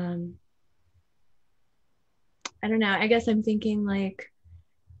 I don't know. I guess I'm thinking like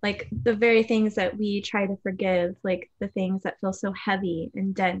the very things that we try to forgive, like the things that feel so heavy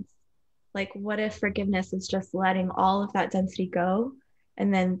and dense. Like, what if forgiveness is just letting all of that density go,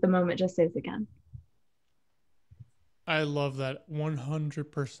 and then the moment just is again? I love that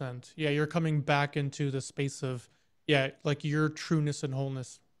 100%. Yeah, you're coming back into the space of, yeah, like your trueness and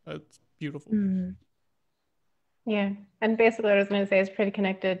wholeness. It's beautiful. Yeah. And basically what I was going to say is pretty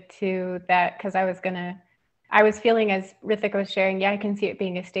connected to that, because I was feeling, as Rithik was sharing, yeah, I can see it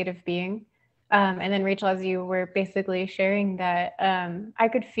being a state of being. And then Rachel, as you were basically sharing that, I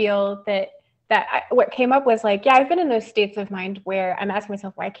could feel what came up was like, yeah, I've been in those states of mind where I'm asking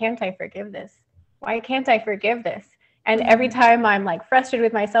myself, why can't I forgive this? Why can't I forgive this? And every time I'm like frustrated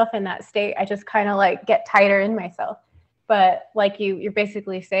with myself in that state, I just kind of like get tighter in myself. But like you're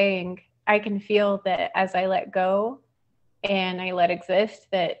basically saying, I can feel that as I let go and I let exist,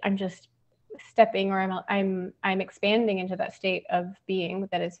 that I'm just stepping, or I'm expanding into that state of being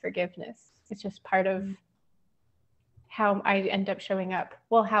that is forgiveness. It's just part of how I end up showing up.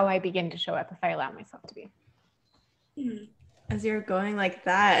 Well, how I begin to show up if I allow myself to be. As you were going like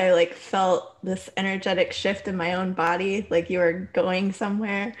that, I like felt this energetic shift in my own body, like you were going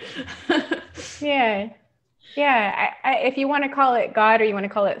somewhere. Yeah. If you want to call it God, or you want to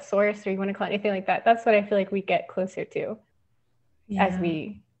call it source, or you want to call it anything like that, that's what I feel like we get closer to as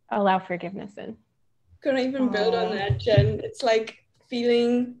we allow forgiveness in. Can I even build on that, Jen? It's like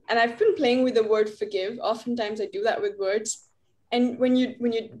feeling, and I've been playing with the word forgive. Oftentimes I do that with words. And when you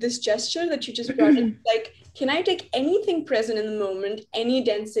this gesture that you just brought in, like, can I take anything present in the moment, any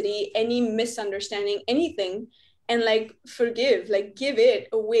density, any misunderstanding, anything, and like forgive, like give it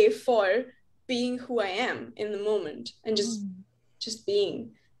away for being who I am in the moment, and just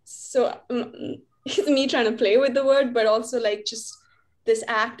being. So it's me trying to play with the word, but also like just this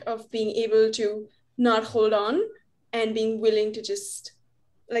act of being able to not hold on, and being willing to just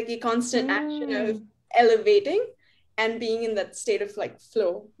like a constant action of elevating and being in that state of like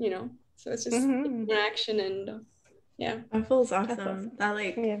flow, you know. So it's just interaction, and yeah, that feels awesome. That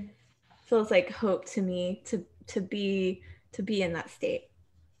like feels like hope to me, to be in that state.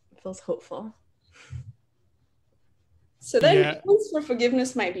 It feels hopeful. So then tools for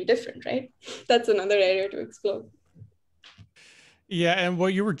forgiveness might be different, right? That's another area to explore. Yeah, and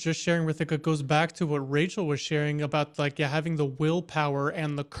what you were just sharing, Rithika, goes back to what Rachel was sharing about, like, yeah, having the willpower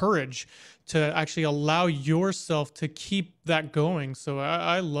and the courage to actually allow yourself to keep that going. So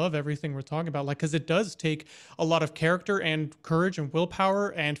I love everything we're talking about, like, because it does take a lot of character and courage and willpower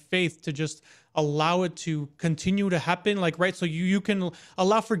and faith to just allow it to continue to happen. Like, right, so you can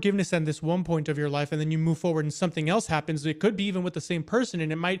allow forgiveness at this one point of your life, and then you move forward and something else happens. It could be even with the same person,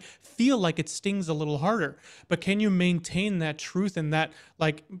 and it might feel like it stings a little harder, but can you maintain that truth and that,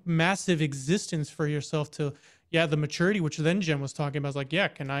 like, massive existence for yourself to, yeah, the maturity, which then Jen was talking about, is like, yeah,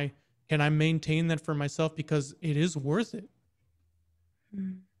 can I maintain that for myself, because it is worth it.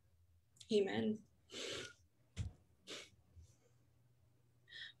 Amen.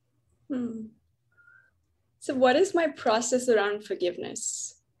 So what is my process around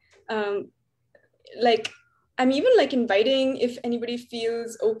forgiveness? Like, I'm even like inviting if anybody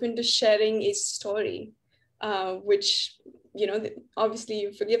feels open to sharing a story, which, you know, obviously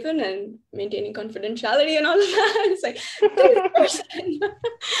you've forgiven and maintaining confidentiality and all of that. It's like, this person.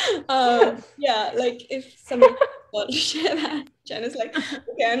 Yeah, like if somebody wants to share that, Jen is like,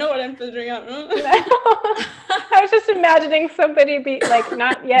 okay, I know what I'm filtering out. I was just imagining somebody be like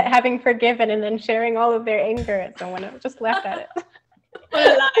not yet having forgiven and then sharing all of their anger at someone. I just laughed at it.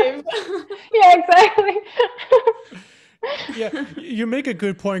 Alive. Yeah, exactly. Yeah, you make a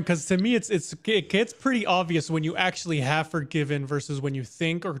good point, because to me it gets pretty obvious when you actually have forgiven versus when you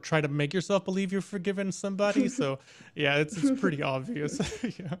think or try to make yourself believe you've forgiven somebody. So yeah, it's pretty obvious.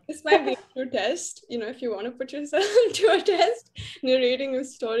 Yeah. This might be a true test, you know, if you want to put yourself to a test, narrating a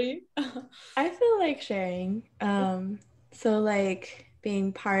story. I feel like sharing. So like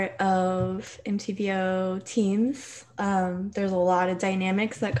being part of MTVO teams, there's a lot of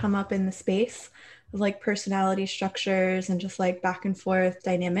dynamics that come up in the space of like personality structures and just like back and forth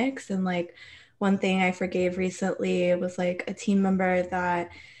dynamics. And like one thing I forgave recently was like a team member that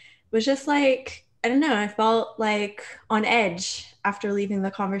was just like, I don't know, I felt like on edge after leaving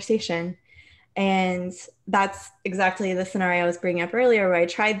the conversation. And that's exactly the scenario I was bringing up earlier, where I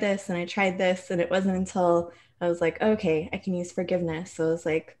tried this and I tried this, and it wasn't until I was like, okay, I can use forgiveness. So I was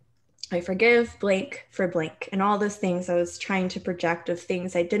like, I forgive blank for blank, and all those things I was trying to project of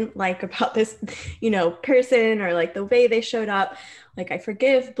things I didn't like about this, person, or like the way they showed up. Like, I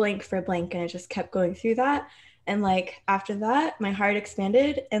forgive blank for blank, and I just kept going through that. And like after that, my heart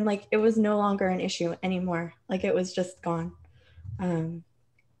expanded, and like it was no longer an issue anymore. Like it was just gone.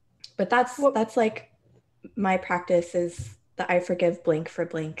 But that's like my practice is that I forgive blank for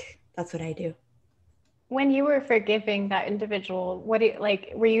blank. That's what I do. When you were forgiving that individual,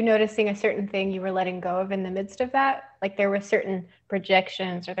 were you noticing a certain thing you were letting go of in the midst of that? Like there were certain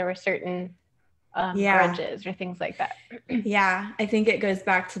projections, or there were certain grudges or things like that? Yeah, I think it goes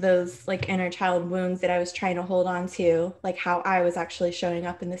back to those like inner child wounds that I was trying to hold on to, like how I was actually showing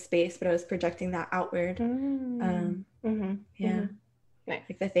up in the space, but I was projecting that outward. Yeah. Nice.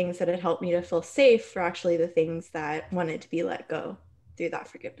 Like the things that had helped me to feel safe were actually the things that wanted to be let go through that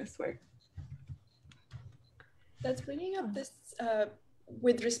forgiveness work. That's bringing up this,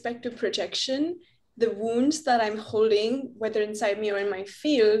 with respect to projection, the wounds that I'm holding, whether inside me or in my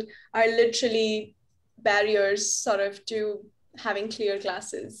field, are literally barriers sort of to having clear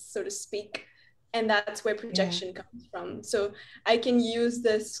glasses, so to speak. And that's where projection comes from. So I can use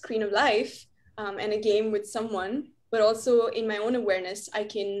the screen of life and a game with someone, but also in my own awareness, I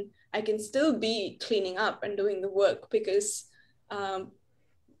can still be cleaning up and doing the work, because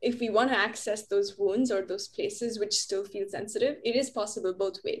if we want to access those wounds or those places which still feel sensitive, it is possible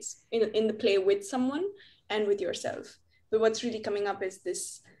both ways, in the play with someone and with yourself. But what's really coming up is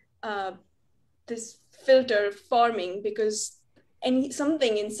this this filter forming, because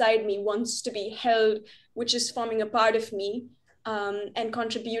something inside me wants to be held, which is forming a part of me, and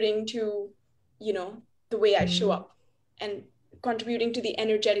contributing to, the way I show up, and contributing to the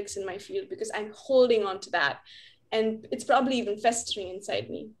energetics in my field, because I'm holding on to that. And it's probably even festering inside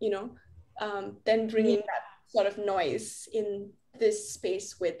me, then bringing that sort of noise in this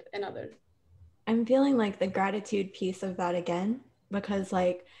space with another. I'm feeling like the gratitude piece of that again, because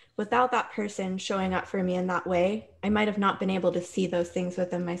like without that person showing up for me in that way, I might have not been able to see those things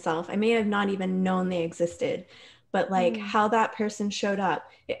within myself. I may have not even known they existed, but like how that person showed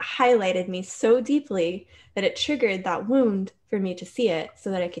up, it highlighted me so deeply that it triggered that wound for me to see it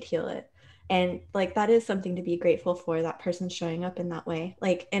so that I could heal it. And like that is something to be grateful for, that person showing up in that way.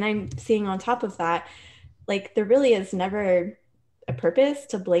 Like, and I'm seeing on top of that, like there really is never a purpose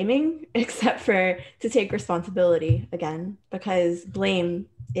to blaming except for to take responsibility again, because blame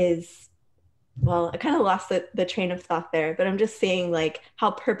is, well, I kind of lost the train of thought there, but I'm just seeing like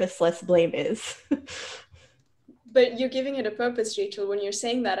how purposeless blame is. But you're giving it a purpose, Rachel. When you're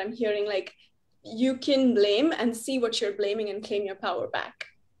saying that, I'm hearing like you can blame and see what you're blaming and claim your power back,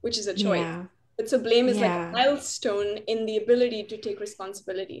 which is a choice. Yeah. But so blame is like a Yeah. milestone in the ability to take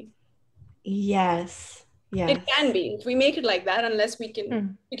responsibility. Yes. It Yes. can be if we make it like that, unless we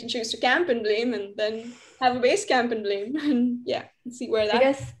can choose to camp and blame and then have a base camp and blame and see where that. I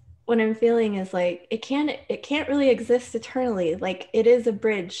guess what I'm feeling is like it can't really exist eternally. Like it is a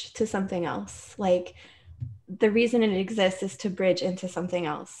bridge to something else. Like the reason it exists is to bridge into something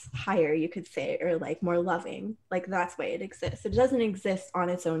else higher, you could say, or like more loving. Like that's why it exists. It doesn't exist on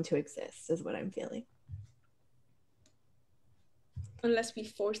its own to exist, is what I'm feeling. Unless we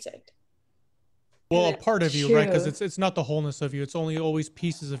force it. Well, a part of you, True. right? Because it's not the wholeness of you. It's only always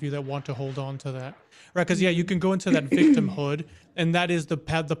pieces of you that want to hold on to that, right? Because you can go into that victimhood, and that is the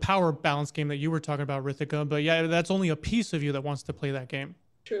power balance game that you were talking about, Rithika. But yeah, that's only a piece of you that wants to play that game.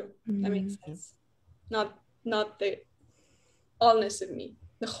 True, that makes sense. Not the allness of me,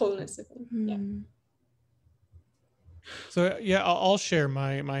 the wholeness of me. Yeah. So yeah, I'll share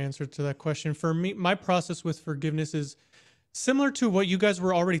my answer to that question. For me, my process with forgiveness is similar to what you guys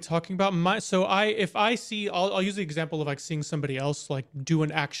were already talking about. If I see, I'll use the example of like seeing somebody else like do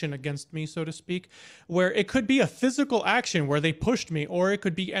an action against me, so to speak, where it could be a physical action where they pushed me, or it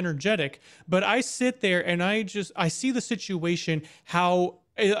could be energetic. But I sit there and I see the situation, how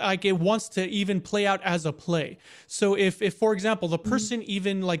like it wants to even play out as a play. So if for example, the person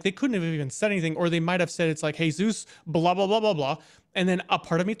even like they couldn't have even said anything, or they might have said it's like, "Hey Zeus, blah blah blah blah blah." And then a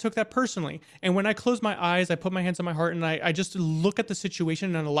part of me took that personally. And when I close my eyes, I put my hands on my heart and I just look at the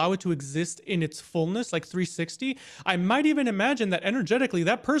situation and allow it to exist in its fullness, like 360. I might even imagine that energetically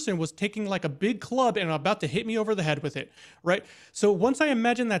that person was taking like a big club and about to hit me over the head with it, right? So once I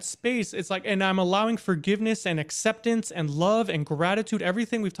imagine that space, it's like, and I'm allowing forgiveness and acceptance and love and gratitude,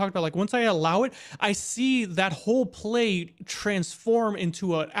 everything we've talked about. Like once I allow it, I see that whole play transform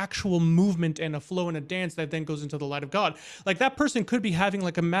into an actual movement and a flow and a dance that then goes into the light of God. Like that person could be having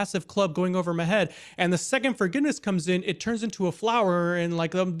like a massive club going over my head, and the second forgiveness comes in, it turns into a flower, and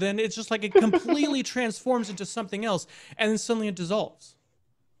like then it's just like it completely transforms into something else, and then suddenly it dissolves.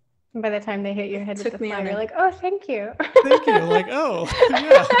 And by the time they hit your head with the flower, you're like, "Oh, thank you." Thank you. Like, oh,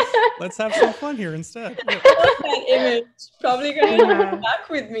 yeah, let's have some fun here instead. Yeah. That image probably gonna come back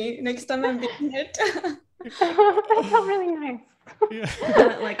with me next time I'm being hit. That felt really nice.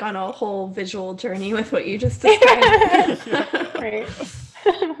 Yeah. Like on a whole visual journey with what you just described. Right.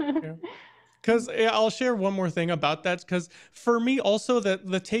 Yeah. Because I'll share one more thing about that. Because for me also,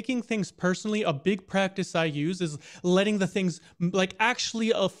 the taking things personally, a big practice I use is letting the things, like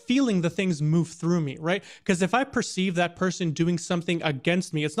actually feeling the things move through me, right? Because if I perceive that person doing something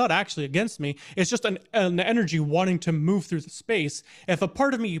against me, it's not actually against me. It's just an energy wanting to move through the space. If a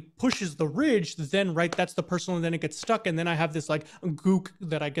part of me pushes the ridge, then right, that's the personal, and then it gets stuck, and then I have this like gook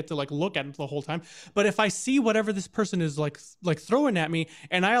that I get to like look at the whole time. But if I see whatever this person is like throwing at me,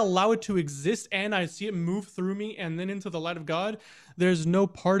 and I allow it to exist, and I see it move through me and then into the light of God, there's no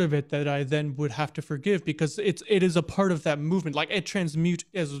part of it that I then would have to forgive, because it is a part of that movement. Like it transmute,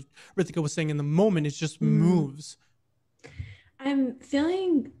 as Rithika was saying, in the moment, it just moves. I'm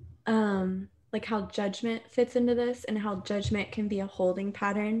feeling like how judgment fits into this, and how judgment can be a holding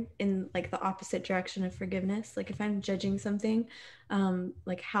pattern in like the opposite direction of forgiveness. Like if I'm judging something,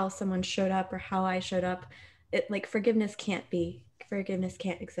 like how someone showed up or how I showed up, it like forgiveness can't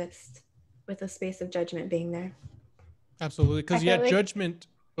exist with a space of judgment being there. Absolutely. Because judgment.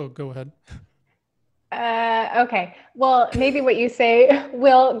 Oh, go ahead. Okay. Well, maybe what you say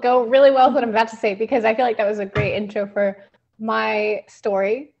will go really well with what I'm about to say, because I feel like that was a great intro for my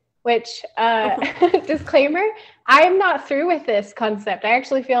story, which disclaimer, I am not through with this concept. I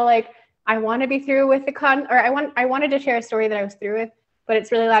actually feel like I want to be through with I wanted to share a story that I was through with, but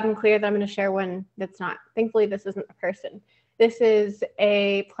it's really loud and clear that I'm going to share one that's not. Thankfully, this isn't a person. This is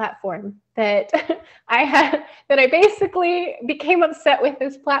a platform that I basically became upset with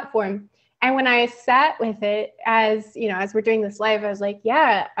this platform. And when I sat with it, as we're doing this live, I was like,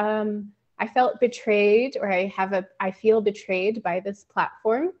 I felt betrayed, or I feel betrayed by this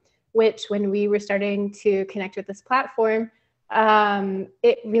platform, which when we were starting to connect with this platform,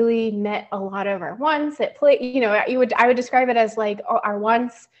 it really met a lot of our wants. I would describe it as like our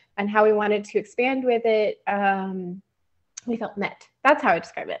wants and how we wanted to expand with it. We felt met. That's how I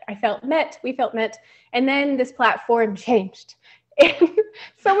describe it. I felt met. We felt met. And then this platform changed. And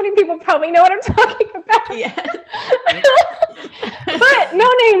so many people probably know what I'm talking about. Yeah. But no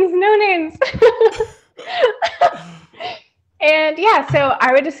names. And yeah, so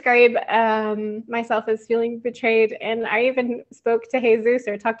I would describe myself as feeling betrayed. And I even spoke to Jesus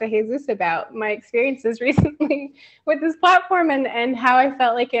or talked to Jesus about my experiences recently with this platform and how I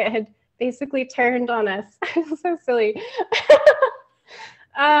felt like it had basically turned on us. So silly.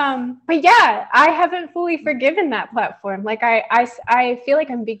 But yeah, I haven't fully forgiven that platform. Like I feel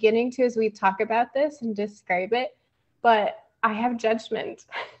like I'm beginning to as we talk about this and describe it, but I have judgment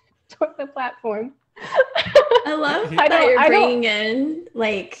toward the platform. I love I that you're bringing in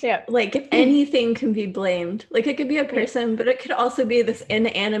like anything can be blamed. Like it could be a person, but it could also be this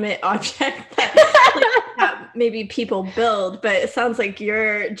inanimate object that maybe people build. But it sounds like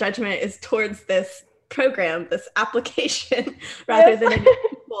your judgment is towards this program, this application, rather than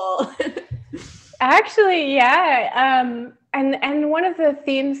people. Actually, yeah. And one of the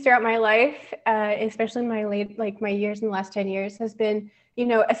themes throughout my life, especially my years in the last 10 years, has been,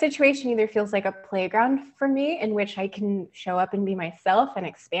 a situation either feels like a playground for me in which I can show up and be myself and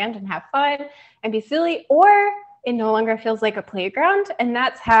expand and have fun and be silly, or it no longer feels like a playground. And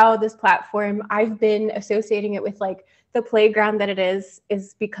that's how this platform, I've been associating it with like the playground that it is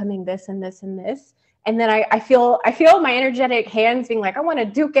becoming this and this and this. And then I feel my energetic hands being like, I want to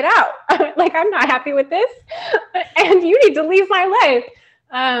duke it out. Like, I'm not happy with this. And you need to leave my life.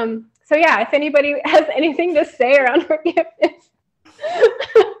 So yeah, if anybody has anything to say around forgiveness,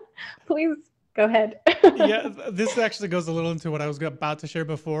 please go ahead. Yeah, this actually goes a little into what I was about to share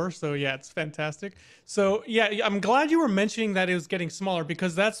before. So yeah, it's fantastic. So yeah, I'm glad you were mentioning that it was getting smaller,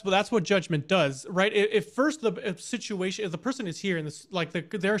 because that's what judgment does, right? If first the situation, if the person is here and this, like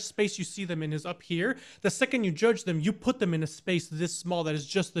their space you see them in is up here, the second you judge them, you put them in a space this small that is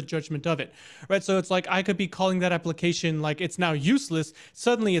just the judgment of it, right? So it's like I could be calling that application like it's now useless.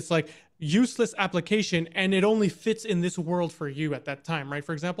 Suddenly it's like useless application, and it only fits in this world for you at that time, right?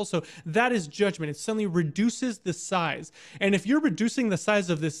 For example, so that is judgment. It suddenly reduces the size. And if you're reducing the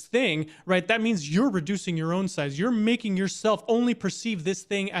size of this thing, right, that means you're reducing your own size. You're making yourself only perceive this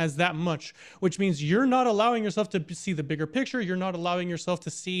thing as that much, which means you're not allowing yourself to see the bigger picture. You're not allowing yourself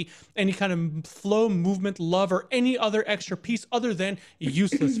to see any kind of flow, movement, love, or any other extra piece other than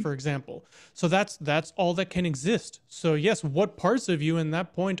useless, for example. So that's all that can exist. So yes, what parts of you in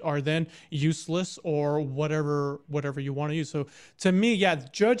that point are then useless or whatever you want to use? So to me, yeah,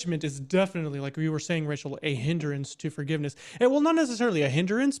 judgment is definitely, like we were saying, Rachel, a hindrance to forgiveness. It will not necessarily a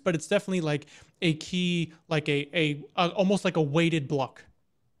hindrance, but it's definitely like a key, like a almost like a weighted block.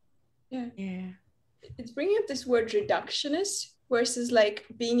 Yeah. It's bringing up this word reductionist versus like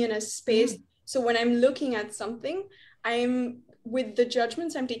being in a space. So when I'm looking at something, with the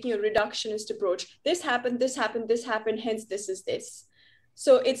judgments, I'm taking a reductionist approach. This happened, hence this is this.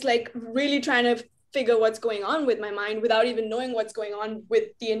 So it's like really trying to figure what's going on with my mind without even knowing what's going on with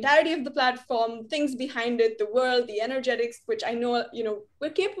the entirety of the platform, things behind it, the world, the energetics, which I know,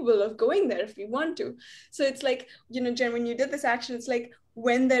 we're capable of going there if we want to. So it's like, Jen, when you did this action, it's like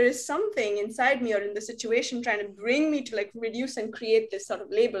when there is something inside me or in the situation trying to bring me to like reduce and create this sort of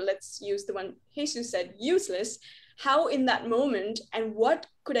label, let's use the one Jesus said, useless, how in that moment and what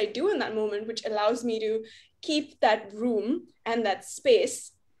could I do in that moment which allows me to keep that room and that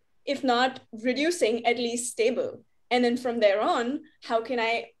space, if not reducing, at least stable. And then from there on, how can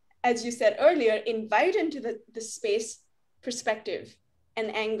I, as you said earlier, invite into the space perspective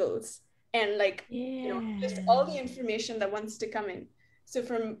and angles and like, just all the information that wants to come in. So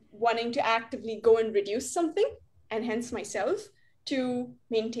from wanting to actively go and reduce something, and hence myself, to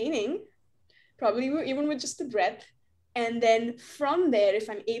maintaining, probably even with just the breath. And then from there, if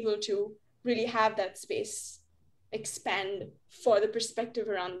I'm able to really have that space expand for the perspective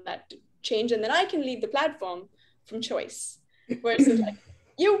around that to change, and then I can leave the platform from choice versus like,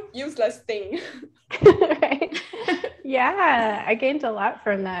 you useless thing. Right. Yeah, I gained a lot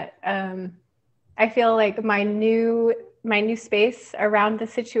from that. I feel like my new space around the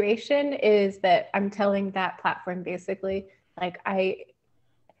situation is that I'm telling that platform basically, like,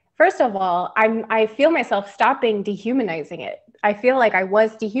 first of all, I feel myself stopping dehumanizing it. I feel like I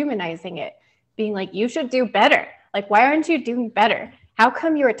was dehumanizing it, being like, you should do better. Like, why aren't you doing better? How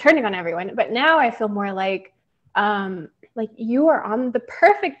come you are turning on everyone? But now I feel more like you are on the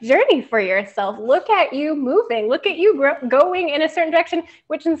perfect journey for yourself. Look at you moving. Look at you going in a certain direction,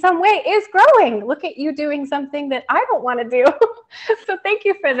 which in some way is growing. Look at you doing something that I don't want to do. So thank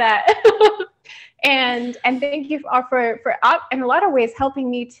you for that. And thank you for in a lot of ways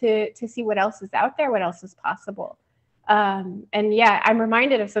helping me to see what else is out there, what else is possible. And yeah, I'm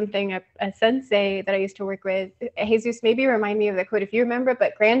reminded of something a sensei that I used to work with, Jesus, maybe remind me of the quote if you remember,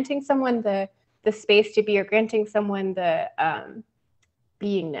 but granting someone the space to be, or granting someone the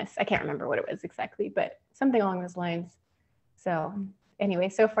beingness. I can't remember what it was exactly, but something along those lines. So anyway,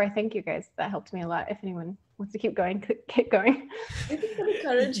 so far, thank you guys. That helped me a lot. If anyone wants to keep going, keep going. Thank you for the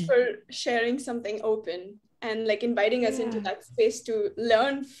courage for sharing something open and like inviting us into that space to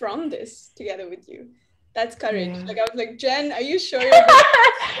learn from this together with you. That's courage. Like I was like, Jen, are you sure?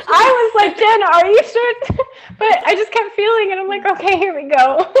 I was like, Jen, are you sure? But I just kept feeling it. I'm like, okay, here we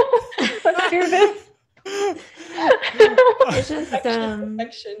go. Let's do this. It's just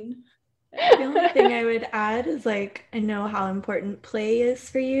perfection. The only thing I would add is like, I know how important play is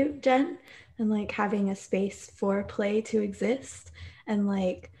for you, Jen, and like having a space for play to exist, and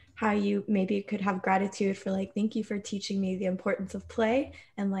like how you maybe could have gratitude for like, thank you for teaching me the importance of play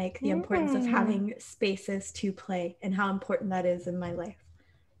and like the importance of having spaces to play and how important that is in my life.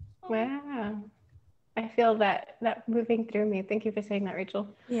 Wow. I feel that moving through me. Thank you for saying that, Rachel.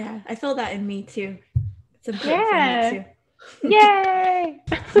 Yeah, I feel that in me too. It's important for me too.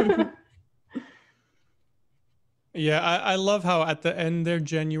 Yay! Yeah, I love how at the end there,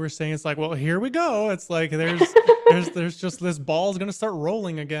 Jen, you were saying it's like, well, here we go. It's like there's just this ball is gonna start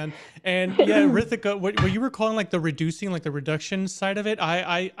rolling again. And yeah, Rithika, what you were calling like the reducing, like the reduction side of it,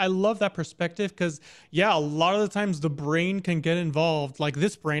 I love that perspective because yeah, a lot of the times the brain can get involved, like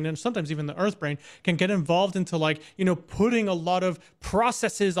this brain, and sometimes even the earth brain can get involved into like, you know, putting a lot of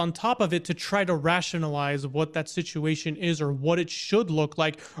processes on top of it to try to rationalize what that situation is or what it should look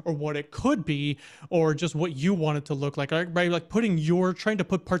like or what it could be or just what you want it to look like, right? Like trying to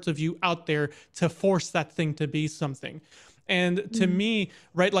put parts of you out there to force that thing to be something. And to me,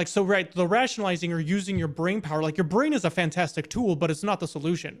 right, like, so, right, the rationalizing or using your brain power, like your brain is a fantastic tool, but it's not the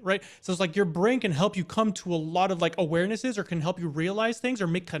solution, right? So it's like your brain can help you come to a lot of like awarenesses or can help you realize things or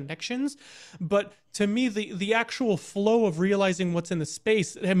make connections. But to me, the actual flow of realizing what's in the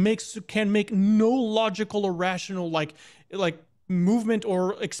space, can make no logical or rational, like movement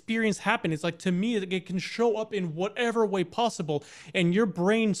or experience happen. It's like, to me, it can show up in whatever way possible, and your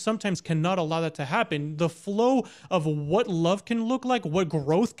brain sometimes cannot allow that to happen. The flow of what love can look like, what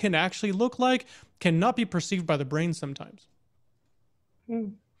growth can actually look like, cannot be perceived by the brain sometimes.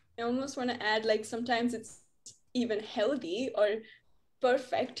 I almost want to add, like, sometimes it's even healthy or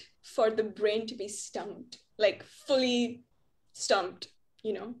perfect for the brain to be stumped, like fully stumped,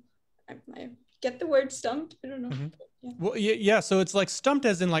 you know. I get the word stumped, I don't know. Yeah. Well, yeah. So it's like stumped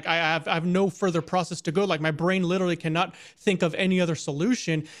as in like I have no further process to go. Like my brain literally cannot think of any other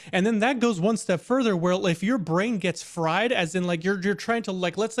solution. And then that goes one step further, where if your brain gets fried, as in like you're trying to,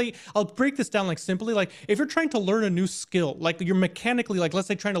 like, let's say, I'll break this down like simply, like if you're trying to learn a new skill, like you're mechanically, like let's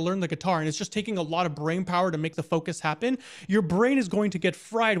say trying to learn the guitar, and it's just taking a lot of brain power to make the focus happen, your brain is going to get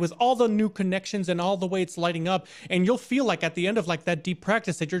fried with all the new connections and all the way it's lighting up. And you'll feel like at the end of like that deep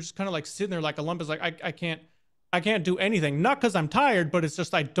practice that you're just kind of like sitting there like a lump. Is like, I can't do anything, not because I'm tired, but it's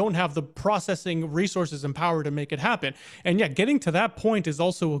just I don't have the processing resources and power to make it happen. And yeah, getting to that point is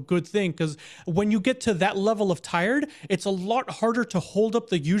also a good thing, because when you get to that level of tired, it's a lot harder to hold up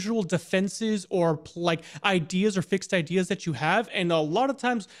the usual defenses or like ideas or fixed ideas that you have. And a lot of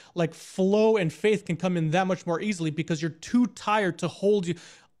times like flow and faith can come in that much more easily because you're too tired to hold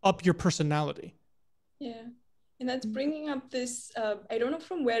up your personality. Yeah. And that's bringing up this, I don't know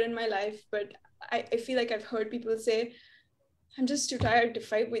from where in my life, but I feel like I've heard people say, I'm just too tired to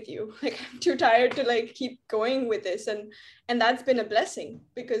fight with you. Like, I'm too tired to like keep going with this. And that's been a blessing,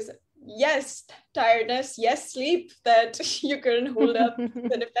 because yes, tiredness, yes, sleep, that you couldn't hold up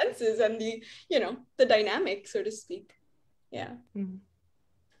the defenses and the, you know, the dynamic, so to speak. Yeah.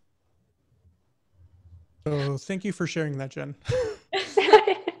 So thank you for sharing that, Jen.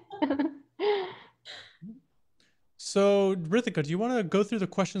 So, Rithika, do you want to go through the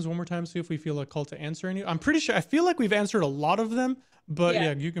questions one more time, see if we feel a call to answer any? I'm pretty sure, I feel like we've answered a lot of them, but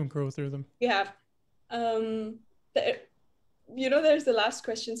yeah, you can go through them. We have. You know, there's the last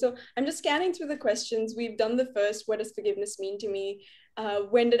question. So I'm just scanning through the questions. We've done the first, what does forgiveness mean to me?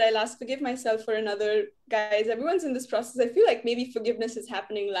 When did I last forgive myself for another? Guys, everyone's in this process. I feel like maybe forgiveness is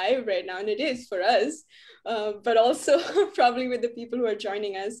happening live right now, and it is for us, but also probably with the people who are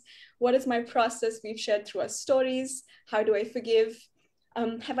joining us. What is my process? We've shared through our stories. How do I forgive?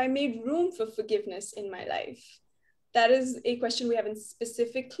 Have I made room for forgiveness in my life? That is a question we haven't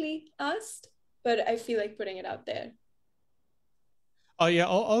specifically asked, but I feel like putting it out there. Oh yeah,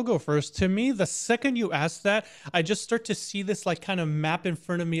 I'll go first. To me, the second you ask that, I just start to see this like kind of map in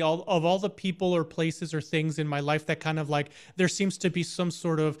front of me of all the people or places or things in my life that kind of like, there seems to be some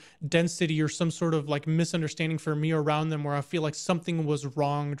sort of density or some sort of like misunderstanding for me around them, where I feel like something was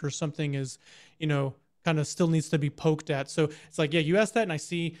wronged or something is, you know, kind of still needs to be poked at. So it's like, yeah, you ask that and I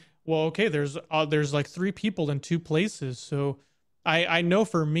see, well, okay, there's like 3 people in 2 places. So I know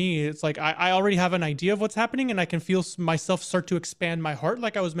for me, it's like I already have an idea of what's happening, and I can feel myself start to expand my heart,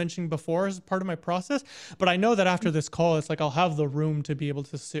 like I was mentioning before, as part of my process. But I know that after this call, it's like I'll have the room to be able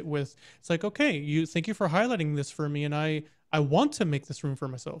to sit with. It's like, okay, thank you for highlighting this for me, and I want to make this room for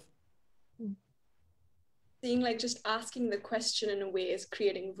myself. Seeing like just asking the question in a way is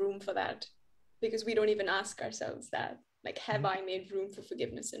creating room for that, because we don't even ask ourselves that. Like, have I made room for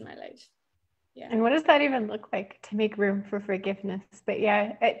forgiveness in my life? Yeah. And what does that even look like, to make room for forgiveness? But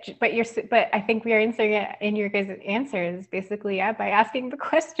yeah, but I think we are answering it in your guys' answers, basically, yeah, by asking the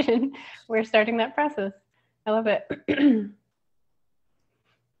question. We're starting that process. I love it.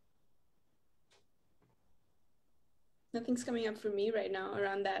 Nothing's coming up for me right now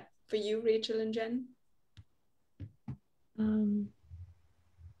around that. For you, Rachel and Jen?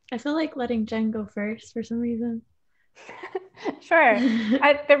 I feel like letting Jen go first for some reason. Sure.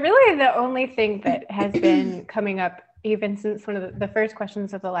 Really the only thing that has been coming up, even since one of the first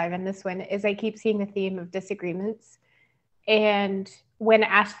questions of the live and this one, is I keep seeing the theme of disagreements. And when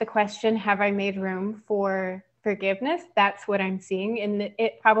asked the question, have I made room for forgiveness? That's what I'm seeing. And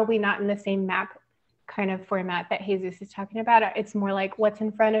it probably not in the same map kind of format that Jesus is talking about. It's more like what's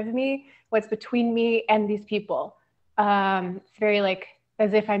in front of me, what's between me and these people. It's very like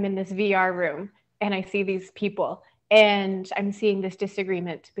as if I'm in this VR room and I see these people and I'm seeing this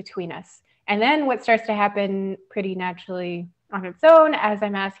disagreement between us. And then what starts to happen pretty naturally on its own as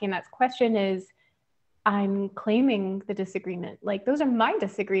I'm asking that question is, I'm claiming the disagreement. Like, those are my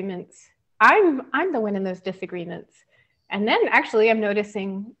disagreements. I'm the one in those disagreements. And then actually I'm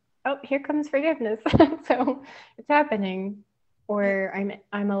noticing, oh, here comes forgiveness. So it's happening, or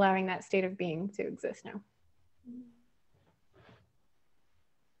I'm allowing that state of being to exist now.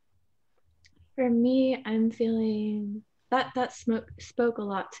 For me, I'm feeling that spoke a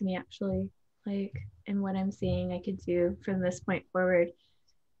lot to me, actually. Like, and what I'm seeing I could do from this point forward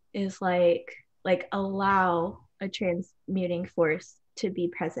is like allow a transmuting force to be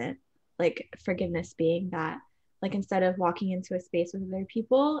present. Like, forgiveness being that. Like, instead of walking into a space with other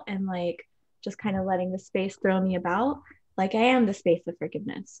people and like just kind of letting the space throw me about, like, I am the space of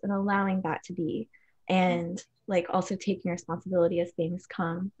forgiveness and allowing that to be. And like also taking responsibility as things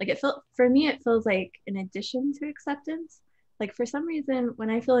come. Like, for me, it feels like an addition to acceptance. Like, for some reason, when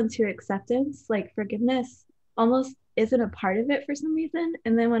I feel into acceptance, like, forgiveness almost isn't a part of it for some reason.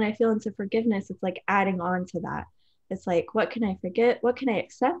 And then when I feel into forgiveness, it's like adding on to that. It's like, what can I forget? What can I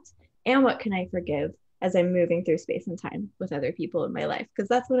accept? And what can I forgive as I'm moving through space and time with other people in my life? Because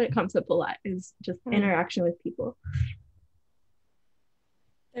that's when it comes up a lot, is just interaction with people.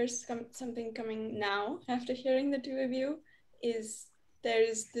 There's something coming now after hearing the two of you, is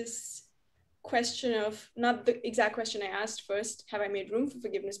there's this question of, not the exact question I asked first, have I made room for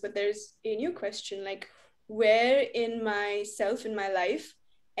forgiveness, but there's a new question, like, where in myself, in my life,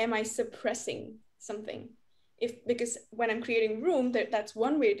 am I suppressing something? Because when I'm creating room, that's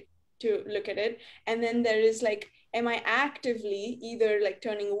one way to look at it. And then there is like, am I actively either like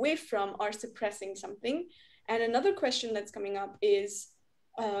turning away from or suppressing something? And another question that's coming up is,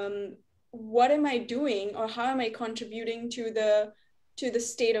 what am I doing, or how am I contributing to the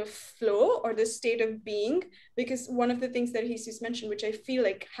state of flow or the state of being? Because one of the things that Jesus mentioned, which I feel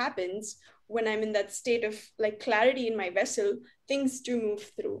like happens when I'm in that state of like clarity in my vessel, things do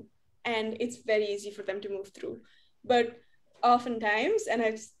move through, and it's very easy for them to move through. But oftentimes, and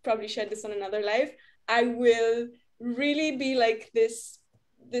I've probably shared this on another live, I will really be like this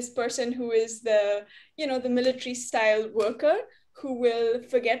person who is the military style worker, who will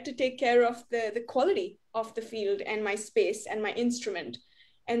forget to take care of the quality of the field and my space and my instrument.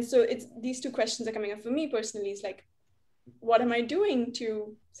 And so it's these two questions are coming up for me personally, is like, what am I doing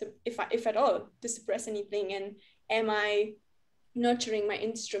to, if at all, to suppress anything? And am I nurturing my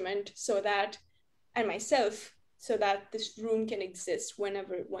instrument and myself, so that this room can exist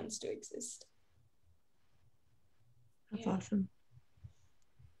whenever it wants to exist? That's awesome.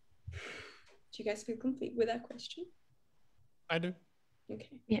 Do you guys feel complete with that question? I do. Okay.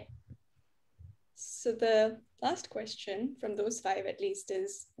 Yeah. So the last question from those 5 at least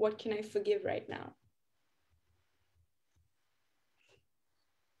is, what can I forgive right now?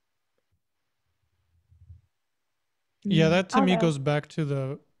 Yeah, that to me goes back to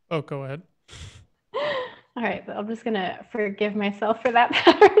the, oh, go ahead. All right, I'm just gonna forgive myself for that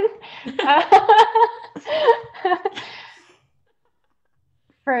pattern.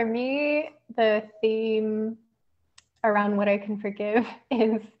 For me, the theme around what I can forgive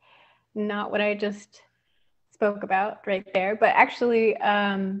is not what I just spoke about right there, but actually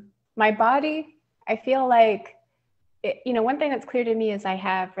my body. I feel like one thing that's clear to me is I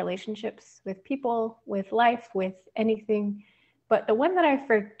have relationships with people, with life, with anything But the one that I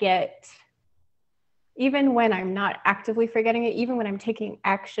forget, even when I'm not actively forgetting it, even when I'm taking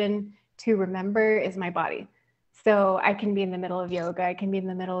action to remember, is my body. So I can be in the middle of yoga, I can be in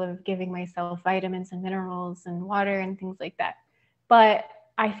the middle of giving myself vitamins and minerals and water and things like that. But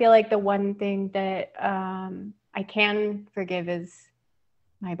I feel like the one thing that I can forgive is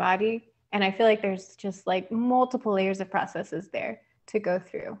my body. And I feel like there's just like multiple layers of processes there to go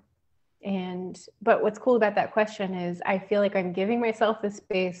through. But what's cool about that question is I feel like I'm giving myself the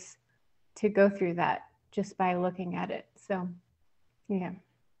space to go through that just by looking at it. So yeah,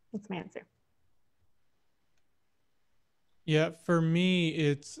 that's my answer. Yeah, for me,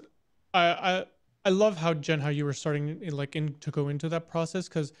 it's I love how Jen, how you were starting to go into that process,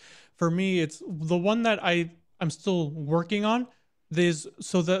 because for me, it's the one that I'm still working on. This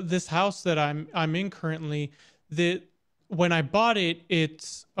house that I'm in currently, that when I bought it,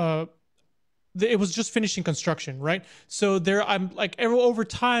 it was just finishing construction, right? So I'm like, over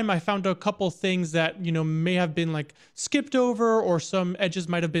time I found a couple things that may have been like skipped over, or some edges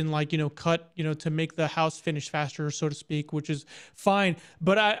might have been like cut to make the house finish faster, so to speak, which is fine.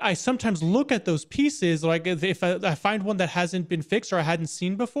 But I sometimes look at those pieces, like if I find one that hasn't been fixed or I hadn't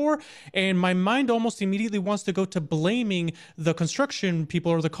seen before, and my mind almost immediately wants to go to blaming the construction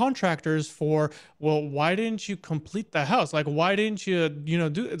people or the contractors for, well, why didn't you complete the house? Like, why didn't you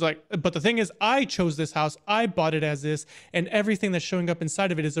do it? Like, but the thing is, I chose this house, I bought it as this, and everything that's showing up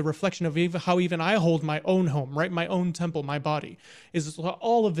inside of it is a reflection of how even I hold my own home, right? My own temple, my body. Is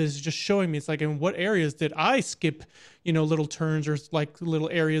all of this is just showing me, it's like, in what areas did I skip little turns or like little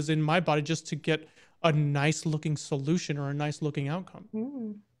areas in my body just to get a nice looking solution or a nice looking outcome.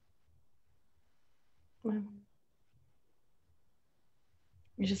 Wow.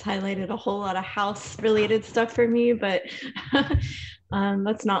 You just highlighted a whole lot of house related stuff for me, but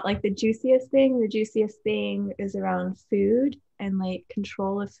that's not like the juiciest thing. The juiciest thing is around food and like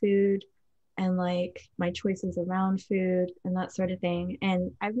control of food and like my choices around food and that sort of thing.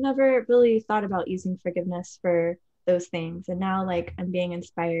 And I've never really thought about using forgiveness for those things. And now like I'm being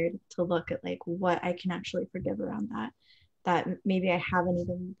inspired to look at like what I can actually forgive around that maybe I haven't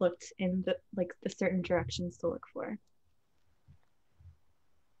even looked in the certain directions to look for.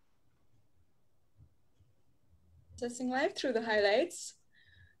 Processing life through the highlights.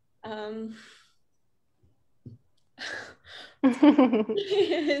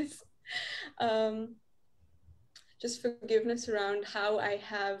 Is just forgiveness around how I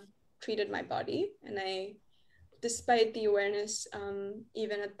have treated my body, and I, despite the awareness,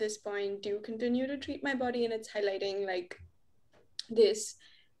 even at this point, do continue to treat my body, and it's highlighting like this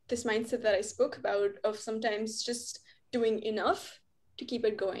mindset that I spoke about of sometimes just doing enough to keep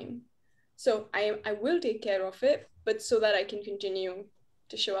it going. So I will take care of it, but so that I can continue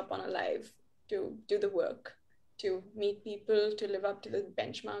to show up on a live, to do the work, to meet people, to live up to the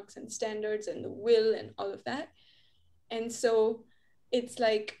benchmarks and standards and the will and all of that. And so it's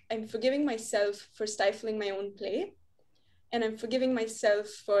like I'm forgiving myself for stifling my own play, and I'm forgiving myself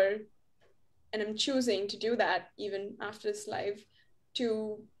for, and I'm choosing to do that even after this live,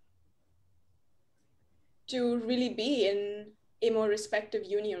 to really be in a more respective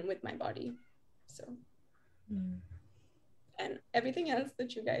union with my body. So and everything else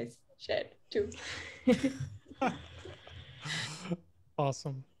that you guys shared too.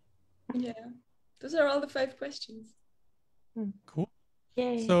 Awesome. Yeah, those are all the 5 questions. Cool.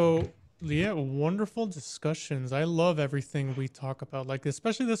 Yay. So yeah, wonderful discussions. I love everything we talk about, like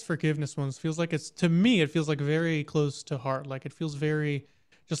especially this forgiveness one. Feels like to me it feels like very close to heart. Like it feels very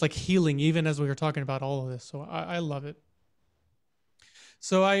just like healing, even as we were talking about all of this. So I love it.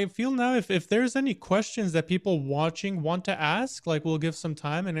 So I feel now if there's any questions that people watching want to ask, like we'll give some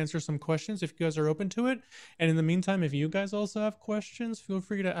time and answer some questions if you guys are open to it. And in the meantime, if you guys also have questions, feel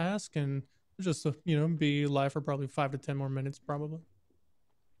free to ask, and just be live for probably 5 to 10 more minutes probably.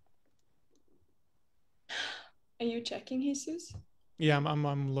 Are you checking, Jesus? Yeah,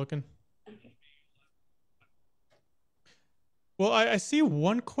 I'm looking. Okay. Well, I see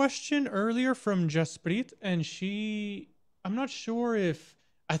one question earlier from Jasprit, and I'm not sure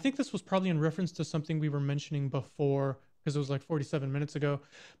I think this was probably in reference to something we were mentioning before, because it was like 47 minutes ago.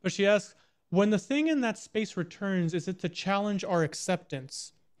 But she asks, when the thing in that space returns, is it to challenge our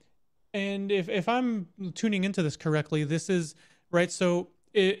acceptance? And if I'm tuning into this correctly, this is right. So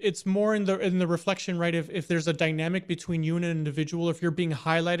it's more in the reflection, right? If there's a dynamic between you and an individual, if you're being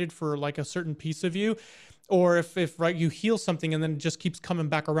highlighted for like a certain piece of you, or if right, you heal something and then it just keeps coming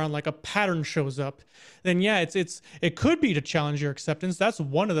back around, like a pattern shows up, then yeah, it could be to challenge your acceptance. That's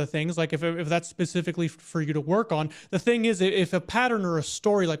one of the things, like if that's specifically for you to work on. The thing is, if a pattern or a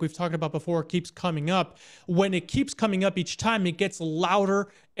story, like we've talked about before, keeps coming up, when it keeps coming up each time, it gets louder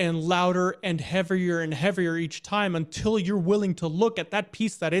and louder and heavier each time, until you're willing to look at that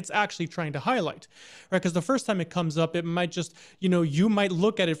piece that it's actually trying to highlight, right? Because the first time it comes up, it might just, you might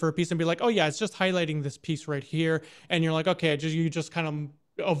look at it for a piece and be like, oh yeah, it's just highlighting this piece right here, and you're like, okay, you just kind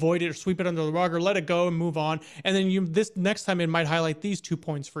of avoid it or sweep it under the rug or let it go and move on. And then this next time it might highlight these 2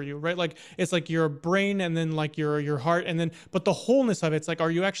 points for you, right? Like it's like your brain and then like your heart, and then but the wholeness of it's like,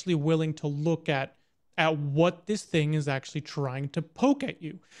 are you actually willing to look at what this thing is actually trying to poke at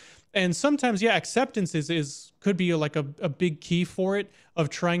you? And sometimes, yeah, acceptance is could be like a big key for it, of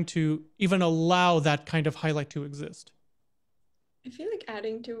trying to even allow that kind of highlight to exist. I feel like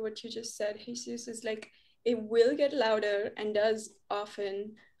adding to what you just said, Jesus, is like it will get louder and does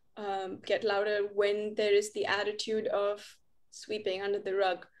often get louder when there is the attitude of sweeping under the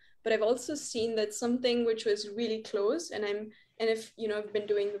rug. But I've also seen that something which was really close, and if I've been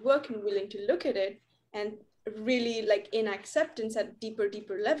doing the work and willing to look at it and really like in acceptance at deeper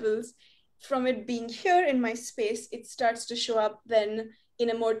levels, from it being here in my space, it starts to show up then in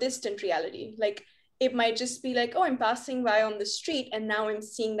a more distant reality. Like it might just be like, oh, I'm passing by on the street and now I'm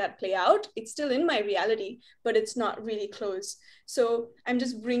seeing that play out. It's still in my reality, but it's not really close. So I'm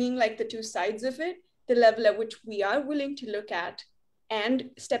just bringing like the two sides of it, the level at which we are willing to look at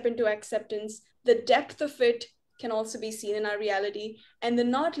and step into acceptance. The depth of it can also be seen in our reality, and the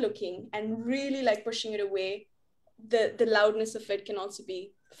not looking and really like pushing it away, the loudness of it can also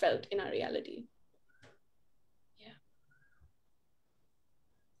be felt in our reality.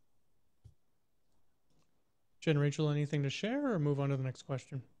 Jen, Rachel, anything to share, or move on to the next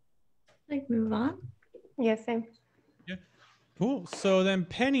question? Like move on? Yeah, same. Yeah, cool. So then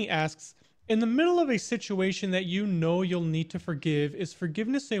Penny asks, in the middle of a situation that you'll need to forgive, is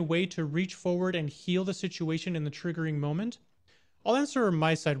forgiveness a way to reach forward and heal the situation in the triggering moment? I'll answer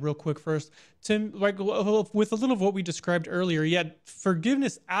my side real quick first. Tim, like with a little of what we described earlier, yeah,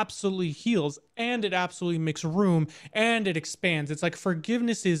 forgiveness absolutely heals, and it absolutely makes room, and it expands. It's like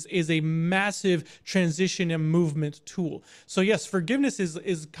forgiveness is a massive transition and movement tool. So yes, forgiveness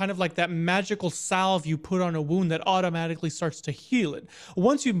is kind of like that magical salve you put on a wound that automatically starts to heal it.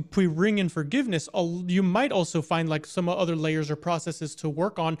 Once you bring in forgiveness, you might also find like some other layers or processes to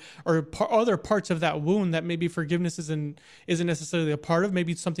work on, or other parts of that wound that maybe forgiveness isn't necessarily a part of.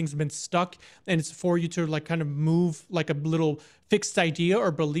 Maybe something's been stuck and it's for you to like kind of move like a little fixed idea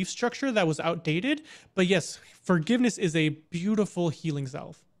or belief structure that was outdated. But yes, forgiveness is a beautiful healing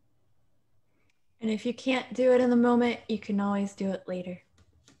salve. And if you can't do it in the moment, you can always do it later.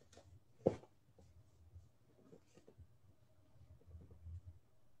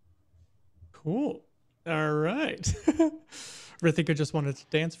 Cool. All right. Rithika just wanted to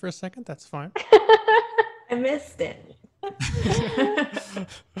dance for a second. That's fine. I missed it.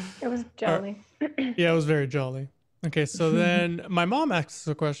 It was jolly. Yeah, it was very jolly. Okay, so then my mom asks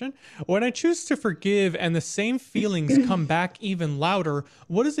a question. When I choose to forgive and the same feelings come back even louder,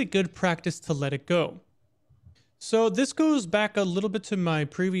 what is a good practice to let it go? So this goes back a little bit to my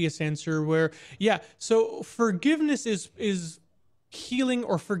previous answer where, yeah, so forgiveness is healing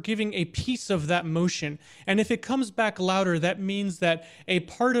or forgiving a piece of that motion. And if it comes back louder, that means that a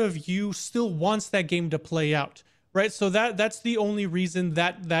part of you still wants that game to play out. Right. So that's the only reason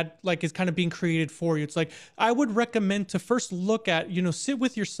that like is kind of being created for you. It's like, I would recommend to first look at, sit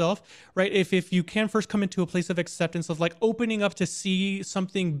with yourself, right? If you can first come into a place of acceptance, of like opening up to see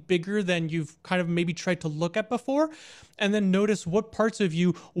something bigger than you've kind of maybe tried to look at before. And then notice what parts of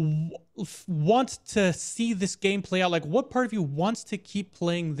you want to see this game play out. Like what part of you wants to keep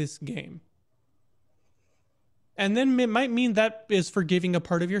playing this game? And then it might mean that is forgiving a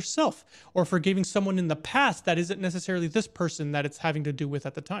part of yourself, or forgiving someone in the past that isn't necessarily this person that it's having to do with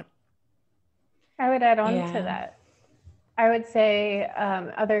at the time. I would add on to that. I would say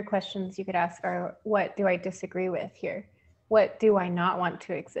other questions you could ask are, what do I disagree with here? What do I not want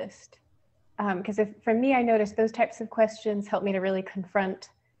to exist? Because for me, I noticed those types of questions help me to really confront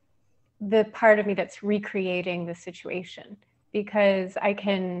the part of me that's recreating the situation. Because I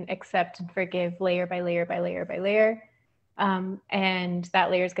can accept and forgive layer by layer by layer by layer. And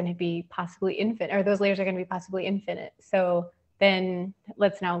that layer is going to be possibly infinite, or those layers are going to be possibly infinite. So then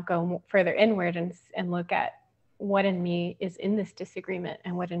let's now go further inward and look at what in me is in this disagreement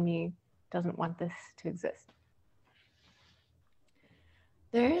and what in me doesn't want this to exist.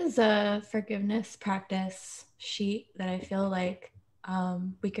 There is a forgiveness practice sheet that I feel like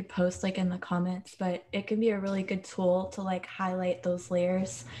we could post like in the comments, but it can be a really good tool to like highlight those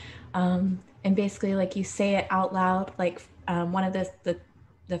layers. And basically like you say it out loud, like one of the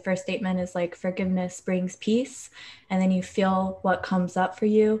first statement is like forgiveness brings peace, and then you feel what comes up for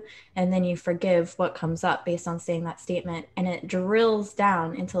you, and then you forgive what comes up based on saying that statement, and it drills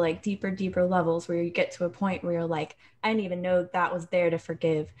down into like deeper levels where you get to a point where you're like, I didn't even know that was there to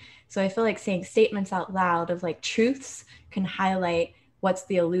forgive. So I feel like saying statements out loud of like truths can highlight what's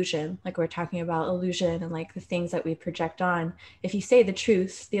the illusion, like we're talking about illusion and like the things that we project on. If you say the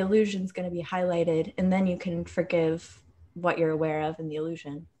truth, the illusion is going to be highlighted, and then you can forgive what you're aware of in the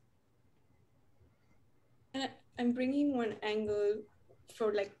illusion. And I'm bringing one angle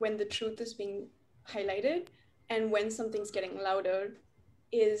for like when the truth is being highlighted and when something's getting louder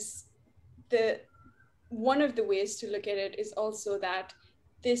is one of the ways to look at it is also that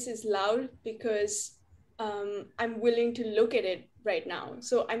this is loud because I'm willing to look at it right now.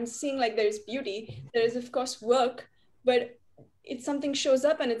 So I'm seeing like there's beauty, there is of course work, but it's something shows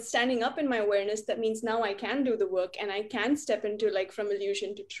up and it's standing up in my awareness. That means now I can do the work and I can step into like from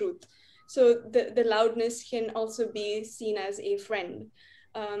illusion to truth. So the loudness can also be seen as a friend.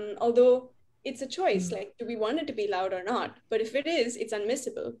 Although it's a choice, like, do we want it to be loud or not? But if it is, it's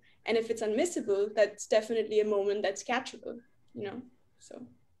unmissable. And if it's unmissable, that's definitely a moment that's catchable, you know? So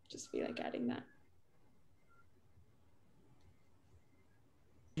just feel like adding that.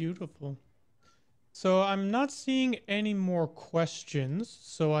 Beautiful. So I'm not seeing any more questions,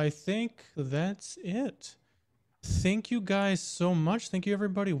 so I think that's it. Thank you guys so much. Thank you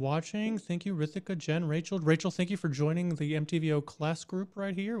everybody watching. Thank you Rithika, Jen, Rachel. Rachel, thank you for joining the MTVO class group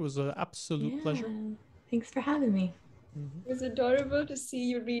right here. It was an absolute pleasure. Thanks for having me. It was adorable to see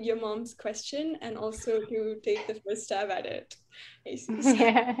you read your mom's question and also to take the first stab at it.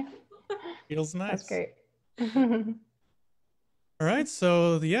 Yeah. Feels nice. That's great. All right,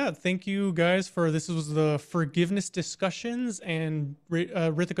 so yeah, thank you guys for this was the forgiveness discussions. And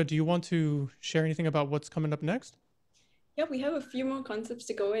Rithika, do you want to share anything about what's coming up next? Yeah, we have a few more concepts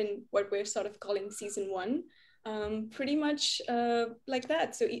to go in what we're sort of calling season 1. Pretty much like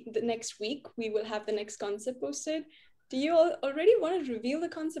that. So the next week we will have the next concept posted. Do you all already want to reveal the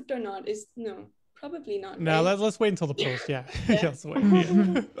concept or not? No, probably not. No, right? let's wait until the post. Yeah. Yeah. Let's wait.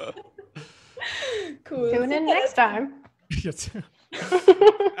 Yeah. Cool. Tune in next time. Yes.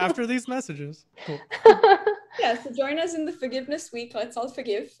 After these messages. Cool. Yeah, so join us in the forgiveness week. Let's all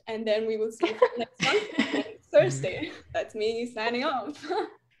forgive. And then we will see you for the next month. Next Thursday. That's me signing off.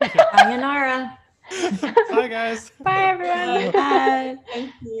 Sayonara. Bye, guys. Bye, everyone. Bye.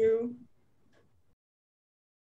 Thank you.